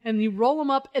 and you roll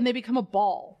them up and they become a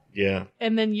ball. Yeah.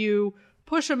 And then you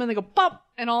push them and they go pop,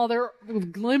 and all their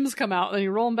limbs come out, and then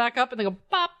you roll them back up and they go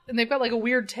pop, and they've got a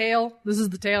weird tail. This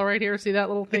is the tail right here. See that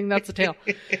little thing? That's the tail.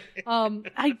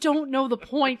 I don't know the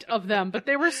point of them, but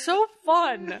they were so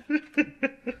fun.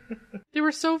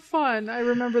 I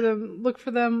remember them. Look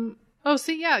for them. Oh,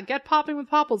 see, yeah, get popping with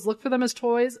Popples. Look for them as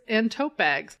toys and tote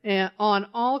bags, and on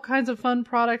all kinds of fun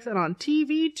products, and on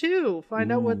TV too.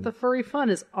 Find out what the furry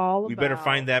fun is all about. We better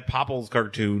find that Popples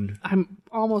cartoon. I'm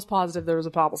almost positive there was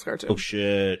a Popples cartoon. Oh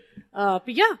shit! But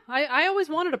yeah, I always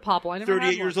wanted a Popple. I never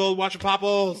 38 years old watching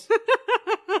Popples.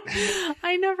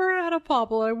 I never had a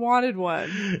Popple. I wanted one.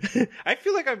 I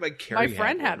feel like Carrie. My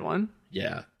friend had one.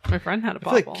 Yeah. My friend had a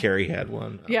Popple. I feel like Carrie had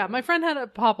one. Yeah, my friend had a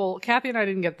Popple. Kathy and I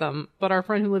didn't get them, but our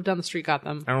friend who lived down the street got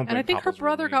them. I think her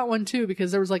brother got one too,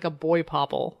 because there was a boy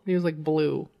Popple. He was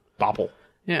blue. Popple.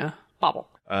 Yeah, Popple.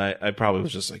 I probably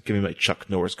was just give me my Chuck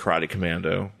Norris Karate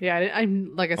Commando. Yeah,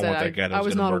 I'm like I said, I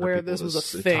was not aware this was a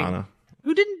thing. Katana.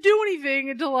 Who didn't do anything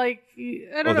until I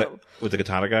don't know. With the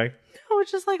katana guy? No,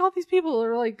 it's just all these people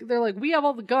are they're we have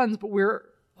all the guns, but we're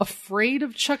afraid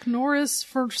of Chuck Norris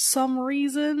for some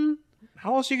reason.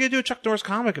 How else are you going to do a Chuck Norris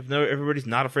comic if everybody's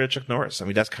not afraid of Chuck Norris? I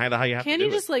mean, that's kind of how you have to do it.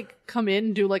 Can't he just, like, come in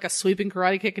and do, like, a sweeping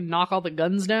karate kick and knock all the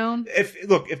guns down?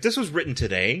 If this was written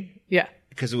today... Yeah.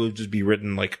 Because it would just be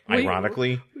written, like,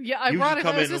 ironically. Yeah,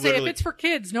 ironically. I was going to say, if it's for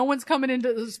kids, no one's coming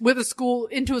into a school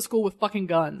with fucking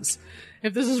guns.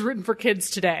 If this is written for kids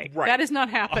today. Right. That is not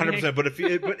happening. 100%. But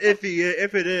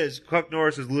if it is, Chuck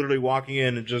Norris is literally walking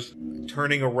in and just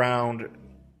turning around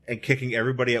and kicking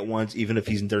everybody at once, even if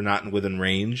they're not within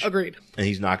range. Agreed. And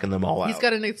he's knocking them all out. He's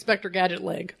got an Inspector Gadget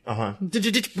leg. Uh-huh.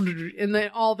 And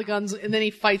then all the guns, and then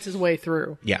he fights his way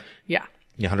through. Yeah. Yeah.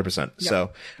 Yeah, 100%. Yep.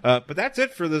 So, but that's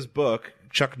it for this book.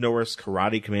 Chuck Norris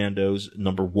Karate Kommandos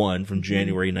 #1 from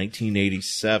January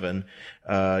 1987.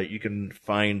 You can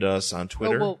find us on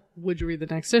Twitter. Oh, well, would you read the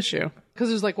next issue? Because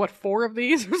there's like, 4 of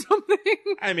these or something?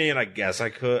 I mean, I guess I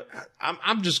could.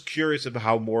 I'm just curious about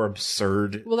how more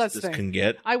absurd this can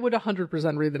get. I would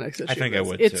 100% read the next issue. I think I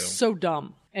would, It's so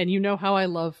dumb. And you know how I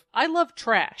love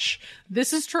trash.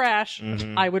 This is trash.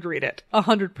 Mm-hmm. I would read it.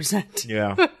 100%.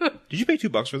 Yeah. Did you pay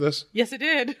 $2 for this? Yes, I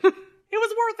did. It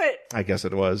was worth it. I guess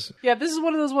it was. Yeah, this is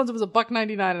one of those ones that was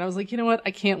 $1.99, and I was like, you know what?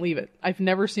 I can't leave it. I've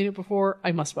never seen it before.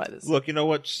 I must buy this. Look, you know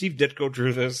what? Steve Ditko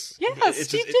drew this. Yeah,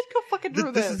 Steve Ditko fucking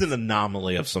drew this. This is an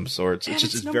anomaly of some sorts.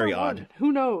 It's very odd.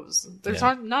 Who knows? There's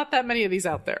not that many of these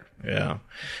out there. Yeah.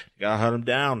 You gotta hunt them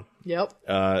down. Yep.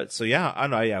 So yeah, I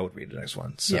know. Yeah, I would read the next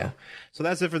one. So, so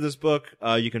that's it for this book.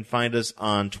 You can find us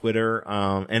on Twitter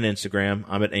and Instagram.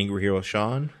 I'm at Angry Hero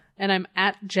Sean. And I'm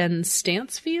at Jen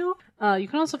Stansfield. You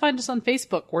can also find us on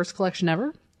Facebook, Worst Collection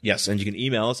Ever. Yes, and you can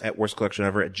email us at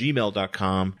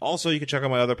worstcollectionever@gmail.com. Also, you can check out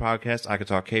my other podcast, I Could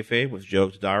Talk Kayfabe with Joe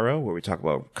Todaro, where we talk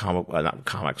about not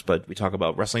comics, but we talk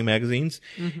about wrestling magazines.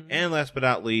 Mm-hmm. And last but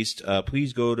not least,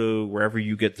 please go to wherever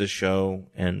you get this show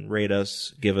and rate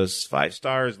us, give us 5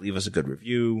 stars, leave us a good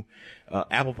review.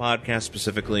 Apple Podcasts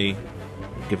specifically,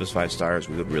 give us 5 stars.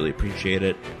 We would really appreciate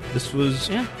it. This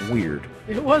was weird.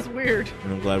 It was weird.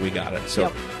 And I'm glad we got it. So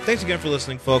thanks again for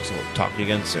listening, folks, and we'll talk to you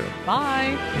again soon.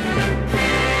 Bye.